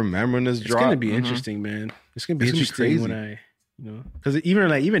 fuck, remembering this It's drop. gonna be interesting, man. It's gonna be It's gonna be interesting crazy. when I, because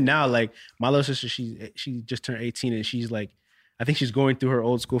even now, like my little sister, she just turned 18 and she's like, I think she's going through her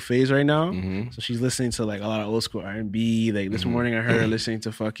old school phase right now. So she's listening to like a lot of old school R&B. Like this morning, I heard her listening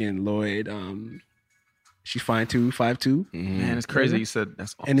to fucking Lloyd. She's 5'2". Man, it's crazy. You said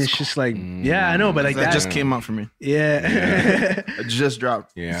that's And it's just like, yeah, I know, but like that just came up for me. yeah. It just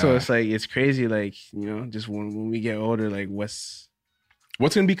dropped. Yeah. So it's like it's crazy, like just when we get older, like what's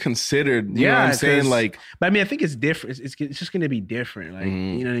gonna be considered? You know what I'm 'cause- saying? Like, but I mean, I think it's different. It's just gonna be different. Like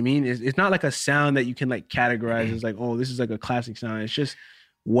you know what I mean? It's not like a sound that you can like categorize as like, oh, this is like a classic sound. It's just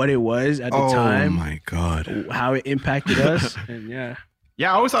what it was at the time, oh my god, how it impacted us, and yeah.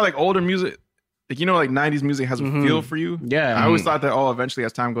 Yeah, I always thought like older music, like like 90s music has a feel for you. Yeah. I always thought that eventually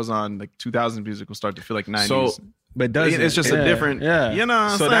as time goes on, like 2000s music will start to feel like 90s. So- But it does It's just a different, you know what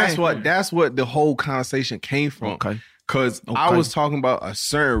I'm so saying? that's what the whole conversation came from. Okay. Because I was talking about a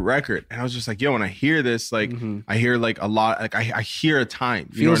certain record, and I was just like, yo, when I hear this, like, I hear like a lot, like I hear a time.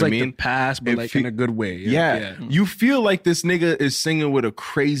 You know feels what like I mean? the past, but It like fe- in a good way. Yeah. You feel like this nigga is singing with a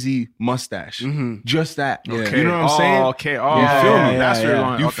crazy mustache. Just that. Okay. You know what I'm saying? Okay. Oh, You feel me? That's where you're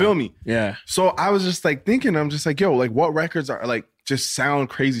going. You Okay. feel me? Yeah. So I was just like thinking, I'm just like, yo, like what records are like just sound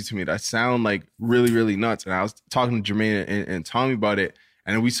crazy to me? That sound like really, really nuts. And I was talking to Jermaine and Tommy about it.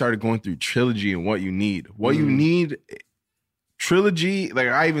 And then we started going through Trilogy and what you need. What you need, Trilogy, like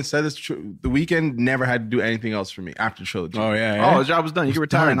I even said this, The Weeknd never had to do anything else for me after Trilogy. Oh yeah. Oh, his job was done. You could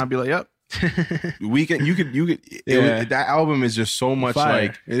retire, done. and I'd be like, yep. Weeknd, you could. Yeah. That album is just so much Fire.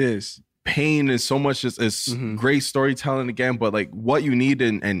 like It is. pain and so much just is great storytelling again. But like what you need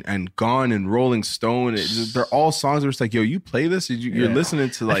and Gone and Rolling Stone, they're all songs where it's like, yo, you play this, you're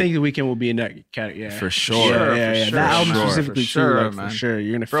listening to like. I think The Weeknd will be in that category. Yeah. For sure. Yeah. For That album sure. specifically, For sure, too, like, man. for sure.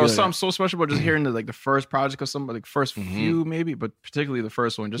 You're gonna Bro, feel something it. so special about just hearing the first project of somebody, like first few maybe, but particularly the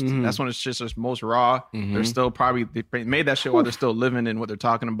first one. Just that's when it's just most raw. They're still probably they made that shit while they're still living in what they're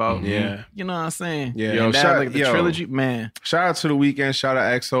talking about. Yeah. You know what I'm saying? Yeah. Yo, Yo, that, shout- like the yo. trilogy, man. Shout out to The Weeknd, shout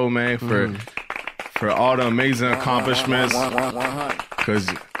out XO, man, for all the amazing accomplishments. Because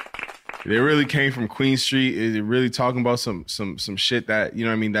they really came from Queen Street. They're really talking about some shit that, you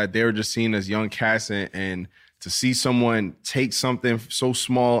know what I mean, that they were just seen as young cats, and to see someone take something so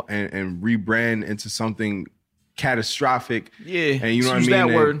small and rebrand into something catastrophic. Yeah. And you know what I Let's mean? use that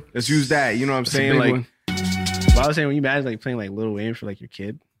And word. Let's use that. You know what I'm That's a saying? big Like, one. But I was saying, when you imagine like playing like Lil Wayne for like your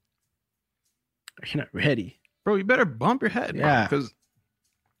kid, you're not ready. Bro, you better bump your head. Yeah. Because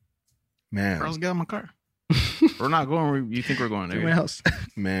man. girls get out of my car. We're not going where you think we're going, To my nigga. house.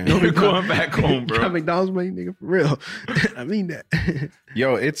 Man. We're going back home, bro. Got McDonald's money, nigga, for real. I mean that.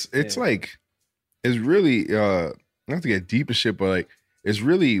 Yo, it's like, it's really, not to get deep and shit, but like, it's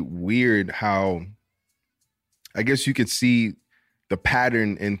really weird how, I guess you could see the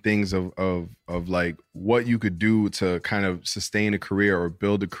pattern in things of like what you could do to kind of sustain a career or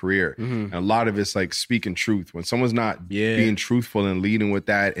build a career. And a lot of it's like speaking truth. When someone's not being truthful and leading with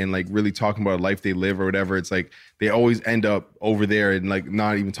that and like really talking about a life they live or whatever, it's like they always end up over there and like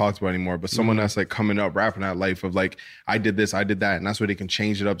not even talked about anymore. But someone that's like coming up, rapping that life of like, I did this, I did that. And that's where they can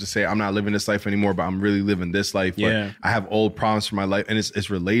change it up to say, I'm not living this life anymore, but I'm really living this life. But I have old problems for my life. And it's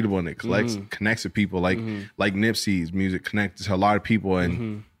relatable and it connects with people like Nipsey's music connects to a lot of people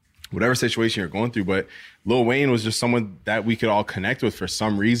and whatever situation you're going through. But Lil Wayne was just someone that we could all connect with for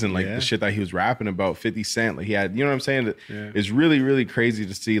some reason. Like the shit that he was rapping about, 50 Cent, like he had, you know what I'm saying? It's really, really crazy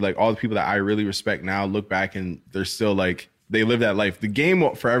to see like all the people that I really respect now look back and they're still like, they live that life. The game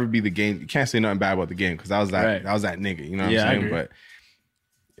will forever be the game. You can't say nothing bad about the game because I was that nigga, you know what I'm saying? But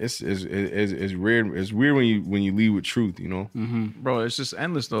it's weird. It's weird when you lead with truth, you know? Bro, it's just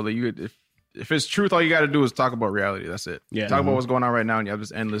endless though. That if it's truth, all you got to do is talk about reality. That's it. Talk about what's going on right now, and you have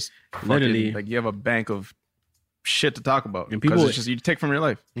this endless, fucking, like you have a bank of shit to talk about. And people, it's just you take from your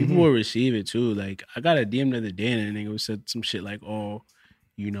life. People will receive it too. Like I got a DM the other day, and a nigga said some shit like, "Oh,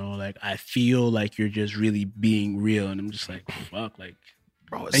 you know, like I feel like you're just really being real," and I'm just like, "Fuck, like."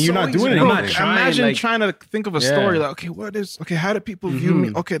 Bro, and you're not doing anything. Imagine trying to think of a story like, okay, how do people view me?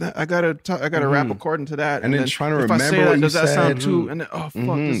 Okay, I gotta rap according to that, and then trying to if remember I say what does you that said? sound too? And then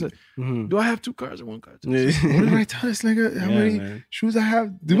fuck, is it? Do I have 2 cars or 1 car? What did I tell this nigga? How many shoes I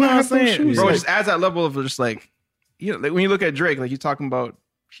have? Do I have some shoes? Bro, it just adds that level of just like, you know, like when you look at Drake, like he's talking about.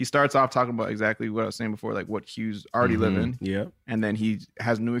 He starts off talking about exactly what I was saying before, like what Hugh's already living. Yeah, and then he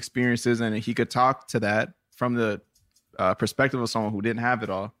has new experiences, and he could talk to that from the perspective of someone who didn't have it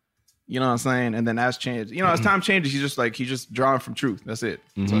all. You know what I'm saying? And then as time changes, he's just drawing from truth. That's it.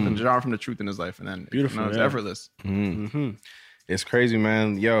 So he's drawing from the truth in his life, and then beautiful, it's effortless. It's crazy,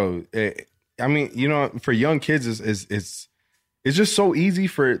 man. Yo, I mean, you know, for young kids, it's just so easy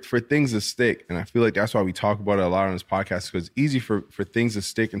for things to stick, and I feel like that's why we talk about it a lot on this podcast because it's easy for things to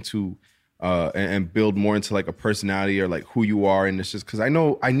stick into and build more into like a personality or like who you are, and it's just because I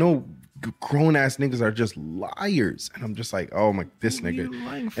know. Grown ass niggas are just liars, and I'm just like, oh my, this nigga,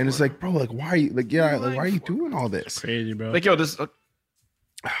 and it's like, bro, like why are you why are you doing all this? Crazy, bro. Like, yo, this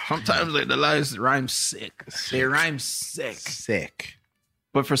sometimes like the lies rhyme sick. They rhyme sick.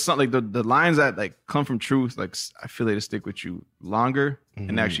 But for something like the lines that like come from truth, like I feel like they stick with you longer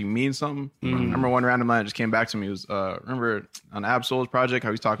and actually mean something. I remember one random line that just came back to me. It was remember on Absol's project how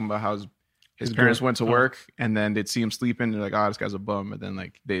he's talking about how his parents went to work and then they'd see him sleeping. They're like, oh, this guy's a bum. And then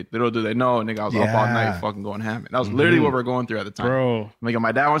like they know, nigga, I was up all night fucking going ham. And that was literally what we're going through at the time. Bro. Like,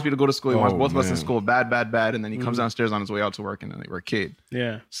 my dad wants me to go to school. He wants both of us in school. Bad. And then he comes downstairs on his way out to work and then like, we're a kid.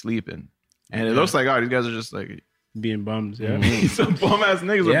 Yeah. Sleeping. And it looks like, oh, these guys are just like being bums. Yeah. Some bum ass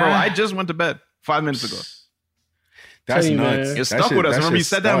niggas. But bro, I just went to bed 5 minutes ago. That's nuts. It stuck with us. Remember you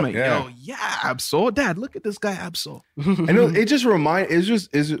said that? I'm like, yo, Absol. Dad, look at this guy, Absol. I know it just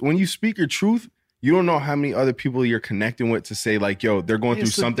is when you speak your truth, you don't know how many other people you're connecting with to say like, yo, they're going through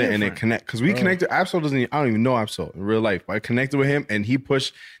something and they connect. Because we connected, Absol I don't even know Absol in real life. But I connected with him and he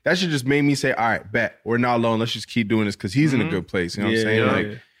pushed, that shit just made me say, all right, bet, we're not alone. Let's just keep doing this because he's in a good place. You know what I'm saying?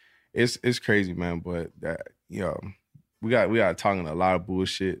 Like, it's crazy, man. But we got talking a lot of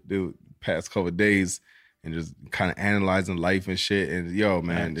bullshit, dude, past couple of days and just kind of analyzing life and shit. And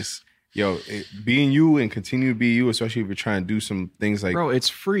man, being you and continue to be you, especially if you're trying to do some things like, bro, it's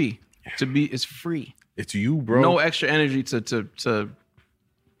free. It's free. It's you, bro. No extra energy to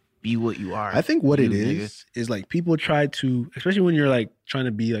be what you are. I think what it is like people try to, especially when you're like trying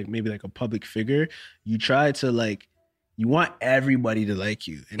to be like maybe like a public figure, you try to like, you want everybody to like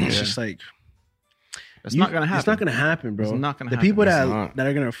you. And it's just like, it's not gonna happen. It's not gonna happen, bro. It's not gonna happen. The people that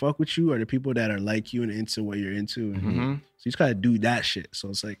are gonna fuck with you are the people that are like you and into what you're into. And so you just gotta do that shit. So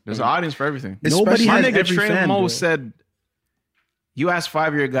it's like there's an audience for everything. Nobody has nigga every Trey fan, Mo bro. said, you ask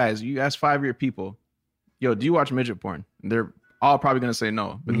 5-year guys, you ask 5-year people, yo, do you watch midget porn? And they're all probably gonna say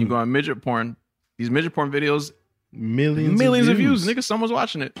no. But you go on midget porn, these midget porn videos, millions of views. Nigga, someone's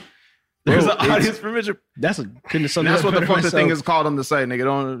watching it. There's an audience for midget. That's what the fuck the thing is called on the site,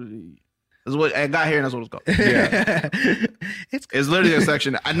 nigga. That's what I got here, and that's what it's called. Yeah, it's literally a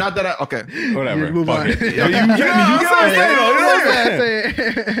section. Not that whatever. Move on. You get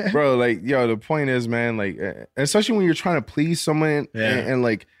me. Bro, like, the point is, man, like, especially when you're trying to please someone and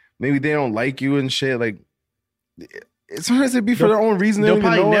like maybe they don't like you and shit, like, sometimes it be for their own reason. They'll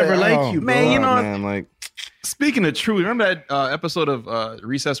probably never like you, bro. Man, man, like, Speaking of true, remember that episode of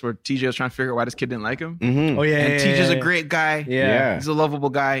Recess where TJ was trying to figure out why this kid didn't like him? Mm-hmm. Oh, yeah. And TJ's a great guy. Yeah. He's a lovable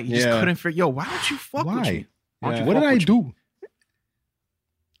guy. He just couldn't figure, yo, why don't you fuck with you? What did I do?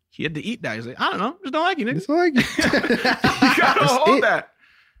 He had to eat that. He's like, I don't know. Just don't like you, nigga. Just don't like you. You gotta hold that.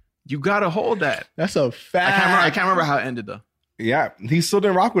 You gotta hold that. That's a fact. I can't remember how it ended, though. Yeah, he still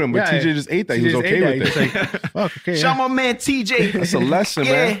didn't rock with him, but TJ just ate that. He was okay with it. Like, fuck, okay. Shout my man TJ. That's a lesson,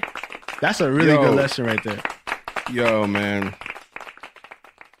 man. That's a really good lesson right there. Yo, man.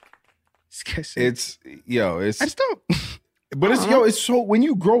 It's I just don't. But it's so when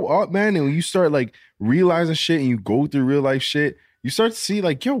you grow up, man, and when you start like realizing shit and you go through real life shit, you start to see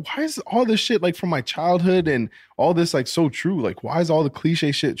like, yo, why is all this shit like from my childhood and all this like so true? Like, why is all the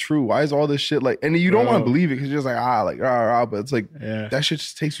cliche shit true? Why is all this shit like, and you don't want to believe it because you're just like, but it's like, that shit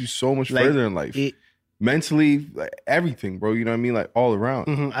just takes you so much further in life. Mentally, like everything, bro. You know what I mean? Like all around.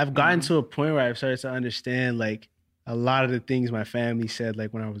 Mm-hmm. I've gotten to a point where I've started to understand like a lot of the things my family said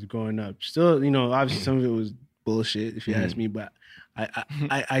like when I was growing up. Still, obviously some of it was bullshit if you ask me, but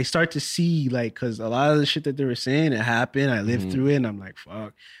I start to see like, because a lot of the shit that they were saying, it happened. I lived through it, and I'm like,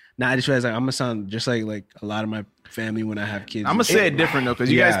 fuck. Now I just realize like I'm gonna sound just like a lot of my family when I have kids. I'm gonna say it different though,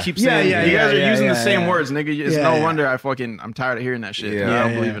 because you guys keep saying you guys are using the same words, nigga. It's no wonder I'm tired of hearing that shit. I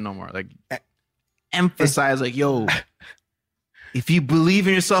don't believe it no more. Like emphasize like, yo, if you believe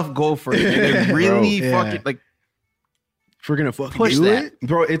in yourself, go for it. Nigga. Really fucking like. If we're gonna fucking push do that, it,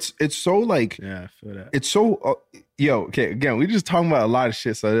 bro. It's so like, I feel that. It's so okay. Again, we just talking about a lot of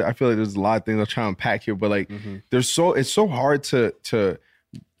shit, so I feel like there's a lot of things I'm trying to unpack here. But like, it's so hard to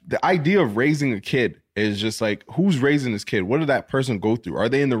the idea of raising a kid is just like, who's raising this kid? What did that person go through? Are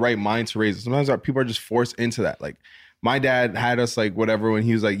they in the right mind to raise it? Sometimes people are just forced into that. Like, my dad had us like whatever when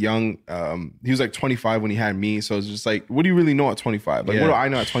he was like young. He was like 25 when he had me. So it's just like, what do you really know at 25? Like, what do I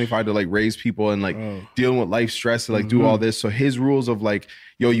know at 25 to like raise people and like dealing with life stress to like do all this? So his rules of like,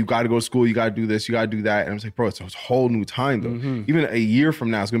 yo, you got to go to school, you got to do this, you got to do that. And I was like, bro, it's a whole new time though. Even a year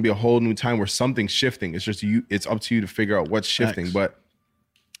from now, it's going to be a whole new time where something's shifting. It's just it's up to you to figure out what's shifting. But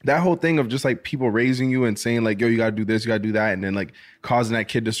that whole thing of just like people raising you and saying like, yo, you gotta do this, you gotta do that, and then like causing that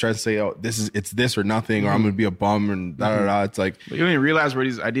kid to stress and say, oh, it's this or nothing, or I'm gonna be a bum and da da da. It's like, you don't even realize where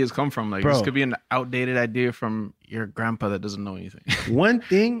these ideas come from. Like, this could be an outdated idea from your grandpa that doesn't know anything. One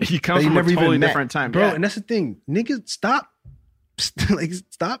thing, he comes from a totally different time, bro. And that's the thing, niggas, stop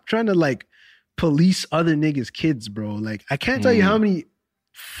trying to like police other niggas' kids, bro. Like, I can't tell you how many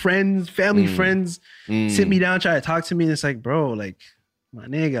family friends sit me down, try to talk to me, and it's like, bro, like, my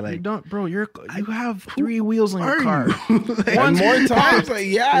nigga, like, you have 3 wheels on your car. Like, one more times, like,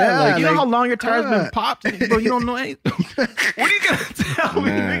 you know how long your tires been popped, bro. You don't know anything. What are you gonna tell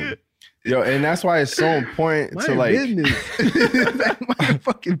me, nigga? Yo, and that's why it's so important to like business. Like, my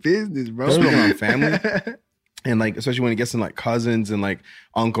fucking business, bro. On family, and like especially when it gets in like cousins and like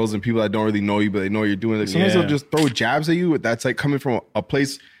uncles and people that don't really know you but they know what you're doing. Like sometimes they'll just throw jabs at you. That's like coming from a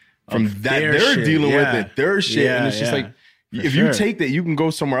place from that they're dealing with it, their shit, and it's just like. If you take that, you can go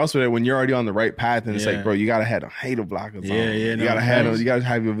somewhere else with it when you're already on the right path, and it's like, bro, you gotta have a hater blockers on. You gotta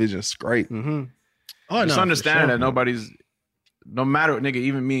have your vision straight. Just understand that no matter what, nigga,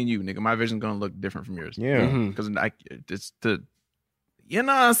 even me and you, nigga, my vision's gonna look different from yours. Because it's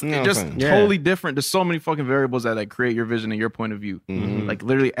just totally different. There's so many fucking variables that like create your vision and your point of view. Like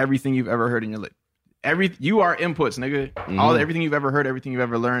literally everything you've ever heard in your life. You are inputs, nigga. Everything you've ever heard, everything you've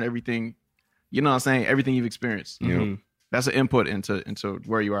ever learned, everything, you know what I'm saying? Everything you've experienced. That's an input into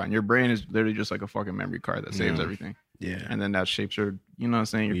where you are. And your brain is literally just like a fucking memory card that saves everything. And then that shapes your, you know what I'm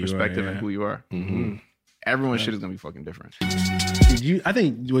saying, your perspective and who you are. Everyone's shit is going to be fucking different. I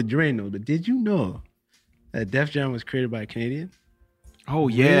think what Dre knows, but did you know that Def Jam was created by a Canadian? Oh,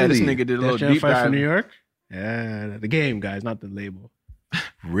 yeah. Really? This nigga did a little deep dive. From New York? Yeah. The game, guys, not the label.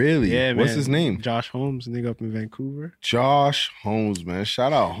 Really? Yeah, what's his name? Josh Holmes, nigga up in Vancouver. Josh Holmes, man.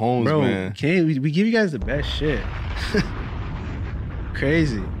 Shout out Holmes, man. We give you guys the best shit.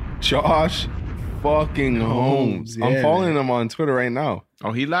 Crazy. Josh fucking Holmes. Yeah. I'm following him on Twitter right now.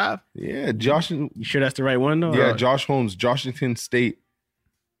 Oh, he live? Yeah, Josh. You sure that's the right one, though? Yeah, Josh Holmes, Washington State.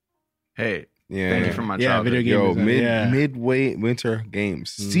 Hey, thank you for my childhood. Video games. Midway Winter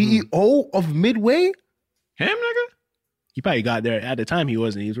Games. CEO of Midway? Him, nigga? He probably got there at the time. He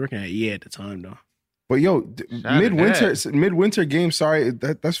wasn't. He was working at EA at the time, though. But yo, Midwinter Games. Sorry,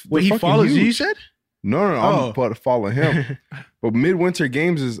 that's what he follows. You said? No. I'm about to follow him. But Midwinter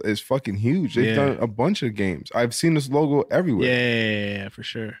Games is fucking huge. They've done a bunch of games. I've seen this logo everywhere. Yeah, for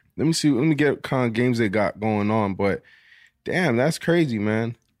sure. Let me see. Let me get kind of games they got going on. But damn, that's crazy,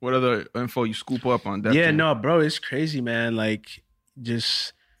 man. What other info you scoop up on that? Yeah, no, bro, it's crazy, man. Like,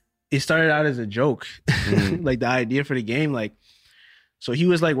 just it started out as a joke, like the idea for the game, like. So he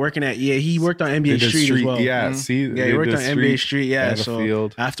was like working at He worked on NBA Street as well. Yeah, see, he worked on NBA Street. Yeah, so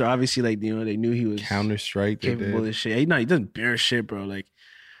after obviously like they knew he was Counter-Strike capable of shit. He doesn't bear shit, bro. Like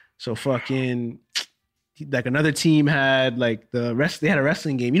so fucking like another team had like they had a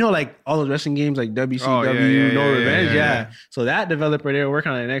wrestling game. You know, like all those wrestling games like WCW, No Revenge. Yeah. So that developer, they were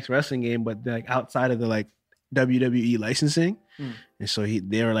working on the next wrestling game, but like outside of the like WWE licensing. And so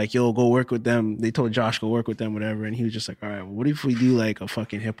they were like, yo, go work with them. They told Josh, go work with them, whatever. And he was just like, all right, well, what if we do like a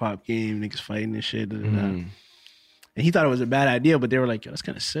fucking hip hop game, niggas fighting and shit. And he thought it was a bad idea, but they were like, yo, that's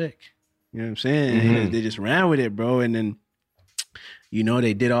kind of sick. You know what I'm saying? And they just ran with it, bro. And then, you know,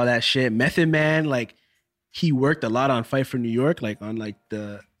 they did all that shit. Method Man, like, he worked a lot on Fight for New York, like on like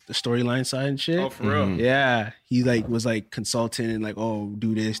the storyline side and shit. Oh, for real? Yeah. He like was like consulting and like, oh,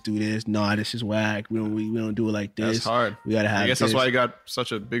 do this. No, this is whack. We don't do it like this. That's hard. We gotta have. I guess that's why he got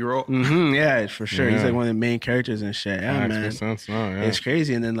such a big role. Yeah, for sure. He's like one of the main characters and shit. Yeah, man. Makes sense. No, yeah. It's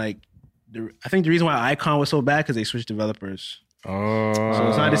crazy. And then like, I think the reason why Icon was so bad because they switched developers. Oh, so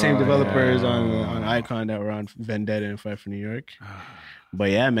it's not the same developers on Icon that were on Vendetta and Fight for New York.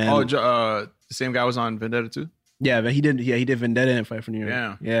 But yeah, man. Oh, the same guy was on Vendetta too? Yeah, but he did Vendetta and Fight for New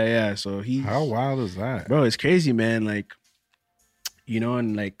York. Yeah. So how wild is that, bro? It's crazy, man. Like, you know,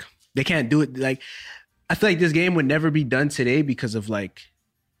 and like they can't do it. Like, I feel like this game would never be done today because of like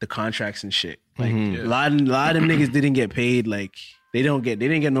the contracts and shit. Like a lot of them niggas didn't get paid. Like they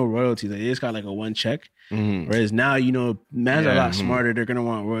didn't get no royalties. Like, they just got like a one check. Whereas now, you know, man's are a lot smarter. They're gonna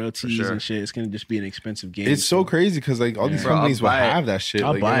want royalties and shit. It's gonna just be an expensive game. It's so crazy because like all these companies will have that shit.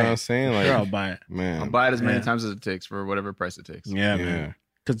 I'll like, buy you know it. what I'm saying? Like, sure, I'll buy it. Man, I'll buy it as many times as it takes for whatever price it takes. Yeah, man.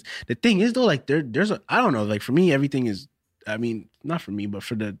 Because the thing is though, like there's I don't know. Like for me, everything is. I mean, not for me, but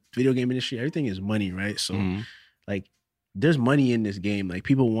for the video game industry, everything is money, right? So, like, there's money in this game. Like,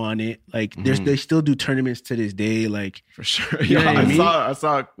 people want it. Like, they still do tournaments to this day. Like, for sure. You know what I mean? I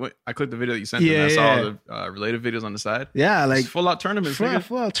saw. I clicked the video that you sent. I saw the related videos on the side. Yeah, like full out tournaments.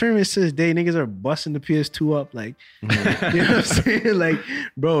 Full out tournaments to this day. Niggas are busting the PS2 up. Like, you know what I'm saying? Like,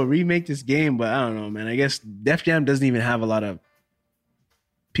 bro, remake this game. But I don't know, man. I guess Def Jam doesn't even have a lot of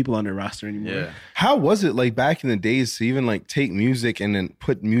people on their roster anymore. Yeah. How was it like back in the days to even like take music and then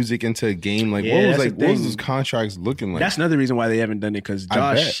put music into a game? Like what was those contracts looking like? That's another reason why they haven't done it, because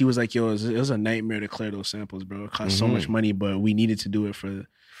Josh, he was like, yo, it was a nightmare to clear those samples, bro. It cost so much money, but we needed to do it for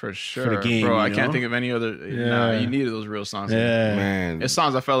sure, for the game, bro. I can't think of any other. Nah, you needed those real songs. Yeah, man. It's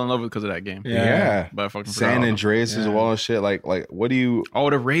songs I fell in love with because of that game. Yeah, but I fucking San Andreas as well and shit. Like what do you? Oh,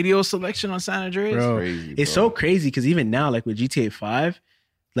 the radio selection on San Andreas, bro. Crazy, it's so crazy because even now, like with GTA 5.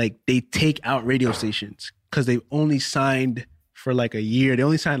 Like they take out radio stations because they only signed for like a year. They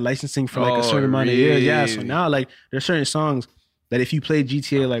only signed licensing for like a certain amount of years. Yeah. So now like there's certain songs that if you played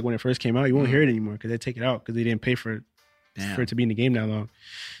GTA like when it first came out, you won't hear it anymore because they take it out because they didn't pay for it to be in the game that long.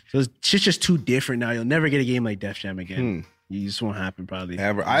 So it's just too different now. You'll never get a game like Def Jam again. You just won't happen probably.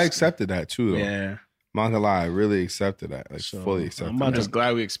 Ever. I accepted that too though. Yeah. I'm not gonna lie, I really accepted that. Like fully accepted. I'm just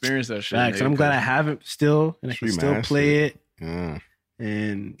glad we experienced that shit. Facts. I'm glad I have it still and I can still play it. Yeah.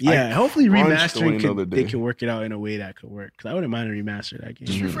 And hopefully remastering they can work it out in a way that could work. Because I wouldn't mind a remaster of that game.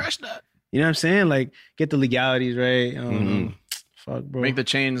 Just refresh that. You know what I'm saying? Like get the legalities right. Fuck, bro. Make the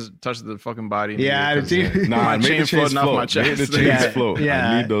chains touch the fucking body. Yeah, my chain floating off my chest. Make the chains float. Yeah,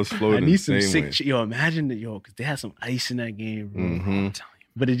 I need those floating. I need some sick. Imagine that, because they had some ice in that game, bro. I'm telling you.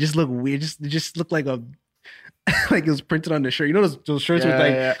 But it just looked weird. It just looked like a. Like it was printed on the shirt. You know those shirts with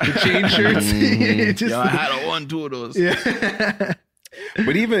like the chain shirts? I had two of those. Yeah.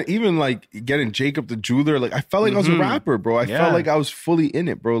 But even like getting Jacob the jeweler, like I felt like I was a rapper, bro. I felt like I was fully in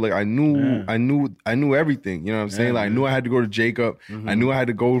it, bro. Like I knew everything. You know what I'm saying? Like I knew I had to go to Jacob. I knew I had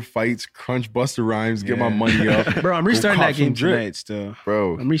to go to fights, crunch Busta Rhymes, get my money up. Bro, I'm restarting that game tonight still.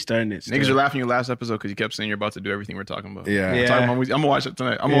 Bro. I'm restarting it still. Niggas are laughing your last episode because you kept saying you're about to do everything we're talking about. Yeah. I'm gonna watch it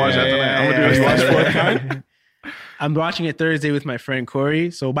tonight. I'm gonna watch that tonight. I'm gonna do it. I'm watching it Thursday with my friend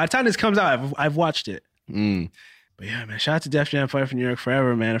Corey. So by the time this comes out, I've watched it. But yeah, man, shout out to Def Jam Fight for New York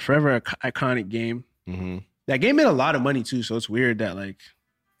forever, man. A forever iconic game. That game made a lot of money too, so it's weird that like,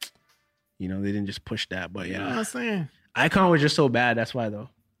 they didn't just push that. But yeah, you know what I'm saying? Icon was just so bad. That's why though,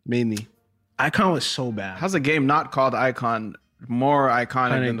 mainly. Icon was so bad. How's a game not called Icon more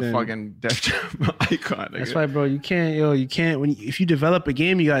iconic than the fucking Def Jam Icon? That's why, bro. You can't. If you develop a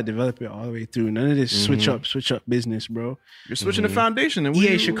game, you gotta develop it all the way through. None of this switch up business, bro. You're switching the foundation. And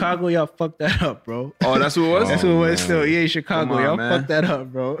EA Chicago, y'all fucked that up, bro. Oh, that's who it was. That's who it was. Still, EA Chicago, y'all fucked that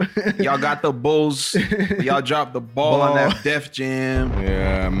up, bro. Y'all got the Bulls. Y'all dropped the ball on that Def Jam.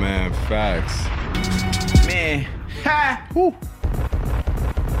 Yeah, man. Facts. Man. Ha. Woo.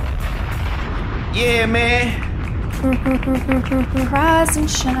 Yeah, man. Rise and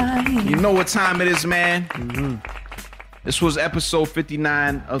shine. You know what time it is, man. This was episode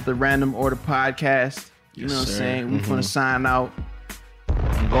 59 of the Random Order Podcast. You know what I'm saying? We're gonna sign out.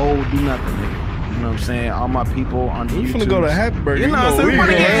 Go do nothing, nigga. You know what I'm saying? All my people on the YouTube. We finna go to Happy Burger. You know what I'm saying? We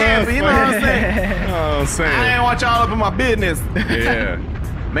wanna get happy. You know what I'm saying? You know what I'm saying? I ain't want y'all up in my business. Yeah.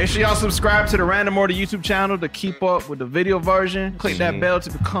 Make sure y'all subscribe to the Random Order YouTube channel to keep up with the video version. Click that bell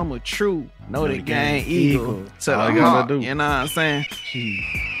to become a true Know the Gang Eagle. To the heart, you know what I'm saying?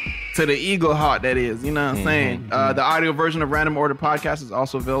 To the Eagle heart, that is. You know what I'm saying? The audio version of Random Order Podcast is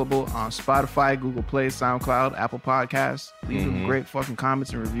also available on Spotify, Google Play, SoundCloud, Apple Podcasts. Leave them great fucking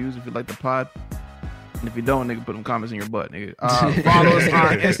comments and reviews if you like the pod. And if you don't, nigga, put them comments in your butt, nigga. Follow us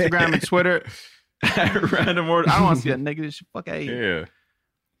on Instagram and Twitter at Random Order. I don't want to see that negative shit. Fuck out of here. Yeah.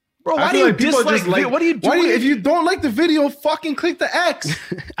 Bro, why do you dislike like, what do you do? If you don't like the video, fucking click the X.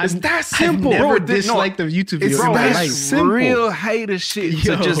 It's that simple. I've never Bro, disliked the YouTube video. bro, in my that's life. simple. Real hater shit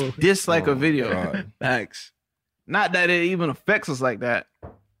Yo. to just dislike a video. God. Facts. Not that it even affects us like that.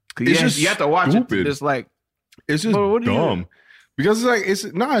 It's You have to watch stupid. it to dislike. It's just Bro, what do you dumb. do? Because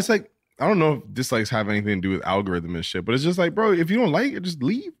it's like, I don't know if dislikes have anything to do with algorithm and shit, but it's just like, bro, if you don't like it, just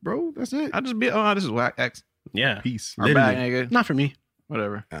leave, bro. That's it. I just be, this is whack. X. Yeah. Peace. Or bad, nigga. Not for me.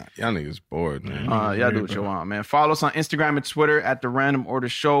 Whatever. Y'all niggas bored, man. Y'all do what you want, man. Follow us on Instagram and Twitter at the Random Order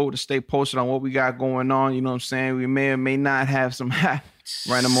Show to stay posted on what we got going on. You know what I'm saying? We may or may not have some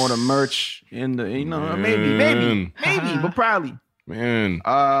Random Order merch in the, you know, maybe, but probably. Man.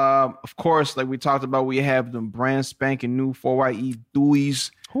 Of course, like we talked about, we have them brand spanking new 4YE Deweys.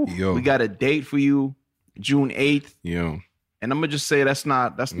 Yo. We got a date for you, June 8th. Yo. And I'm gonna just say that's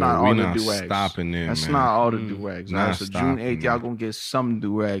not all the do-rags. Stopping there, That's man. not all the do-rags. Not So June stopping, 8th, y'all gonna get some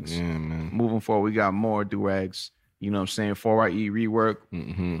do-rags. Yeah, man. Moving forward, we got more do-rags. You know what I'm saying? 4YE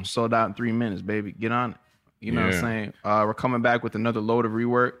rework. Sold out in 3 minutes, baby. Get on it. You know what I'm saying? We're coming back with another load of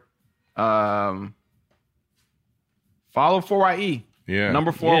rework. Follow 4YE. Yeah.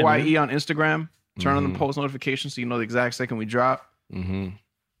 Number 4YE on Instagram. Turn on the post notifications so you know the exact second we drop.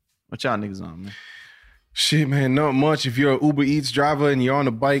 What y'all niggas on, man? Shit, man, not much. If you're an Uber Eats driver and you're on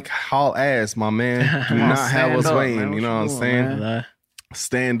the bike, haul ass, my man. Do not have us waiting. You know what I'm saying? Man.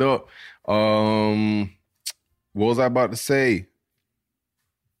 Stand up. What was I about to say?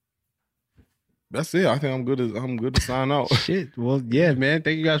 That's it. I think I'm good to sign out. Shit. Well, yeah, man.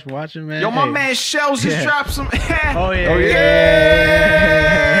 Thank you guys for watching, man. Yo, my man Shells just dropped some. Oh, yeah.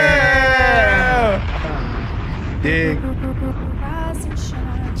 Dig. Rise and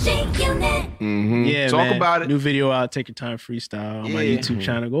shine. Shake your neck. Yeah, Talk man. about it. New video out, Take Your Time Freestyle on my YouTube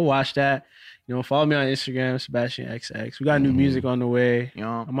channel. Go watch that. You know, follow me on Instagram, SebastianXX. We got new music on the way.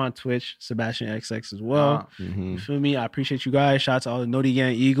 Yeah. I'm on Twitch, SebastianXX as well. You feel me? I appreciate you guys. Shout out to all the Know the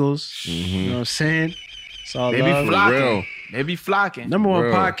Gang Eagles. You know what I'm saying? It's all They be love. flocking. They be flocking. Number one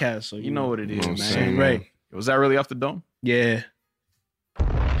Real. podcast. So You know what it is, man. Saying, right. Was that really off the dome? Yeah.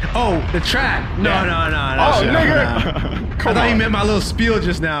 Oh, the track. No. Oh, nigga. I thought you meant my little spiel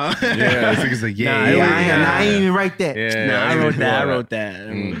just now. Yeah, this nigga's like, I ain't even write that. Nah, I wrote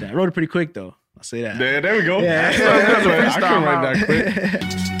that. I wrote it pretty quick though. I'll say that. There we go. Yeah. I can write that quick.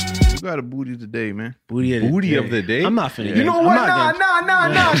 You got a booty today, man. Booty of the day? I'm not finna. You know I'm what? not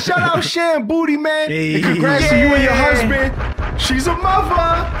gonna- Nah. Shout out Shan Booty, man. Hey. And congrats to you and your husband. She's a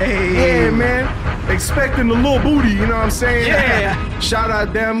mother. Hey. Yeah, man. Expecting the little booty, you know what I'm saying? Yeah. Shout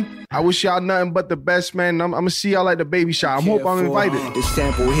out them. I wish y'all nothing but the best, man. I'm gonna see y'all at the baby shower. I hope I'm invited. This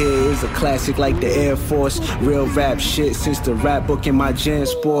sample here is a classic like the Air Force. Real rap shit since the rap book in my Jan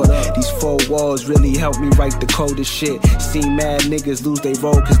Sport. These 4 walls really helped me write the coldest shit. See mad niggas lose they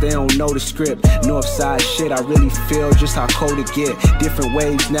role cause they don't know the script. Northside shit, I really feel just how cold it get. Different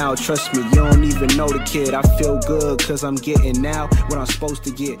waves now, trust me, you don't even know the kid. I feel good cause I'm getting now what I'm supposed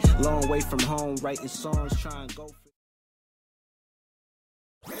to get. Long way from home, writing songs, trying to go.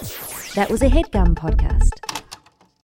 That was a HeadGum podcast.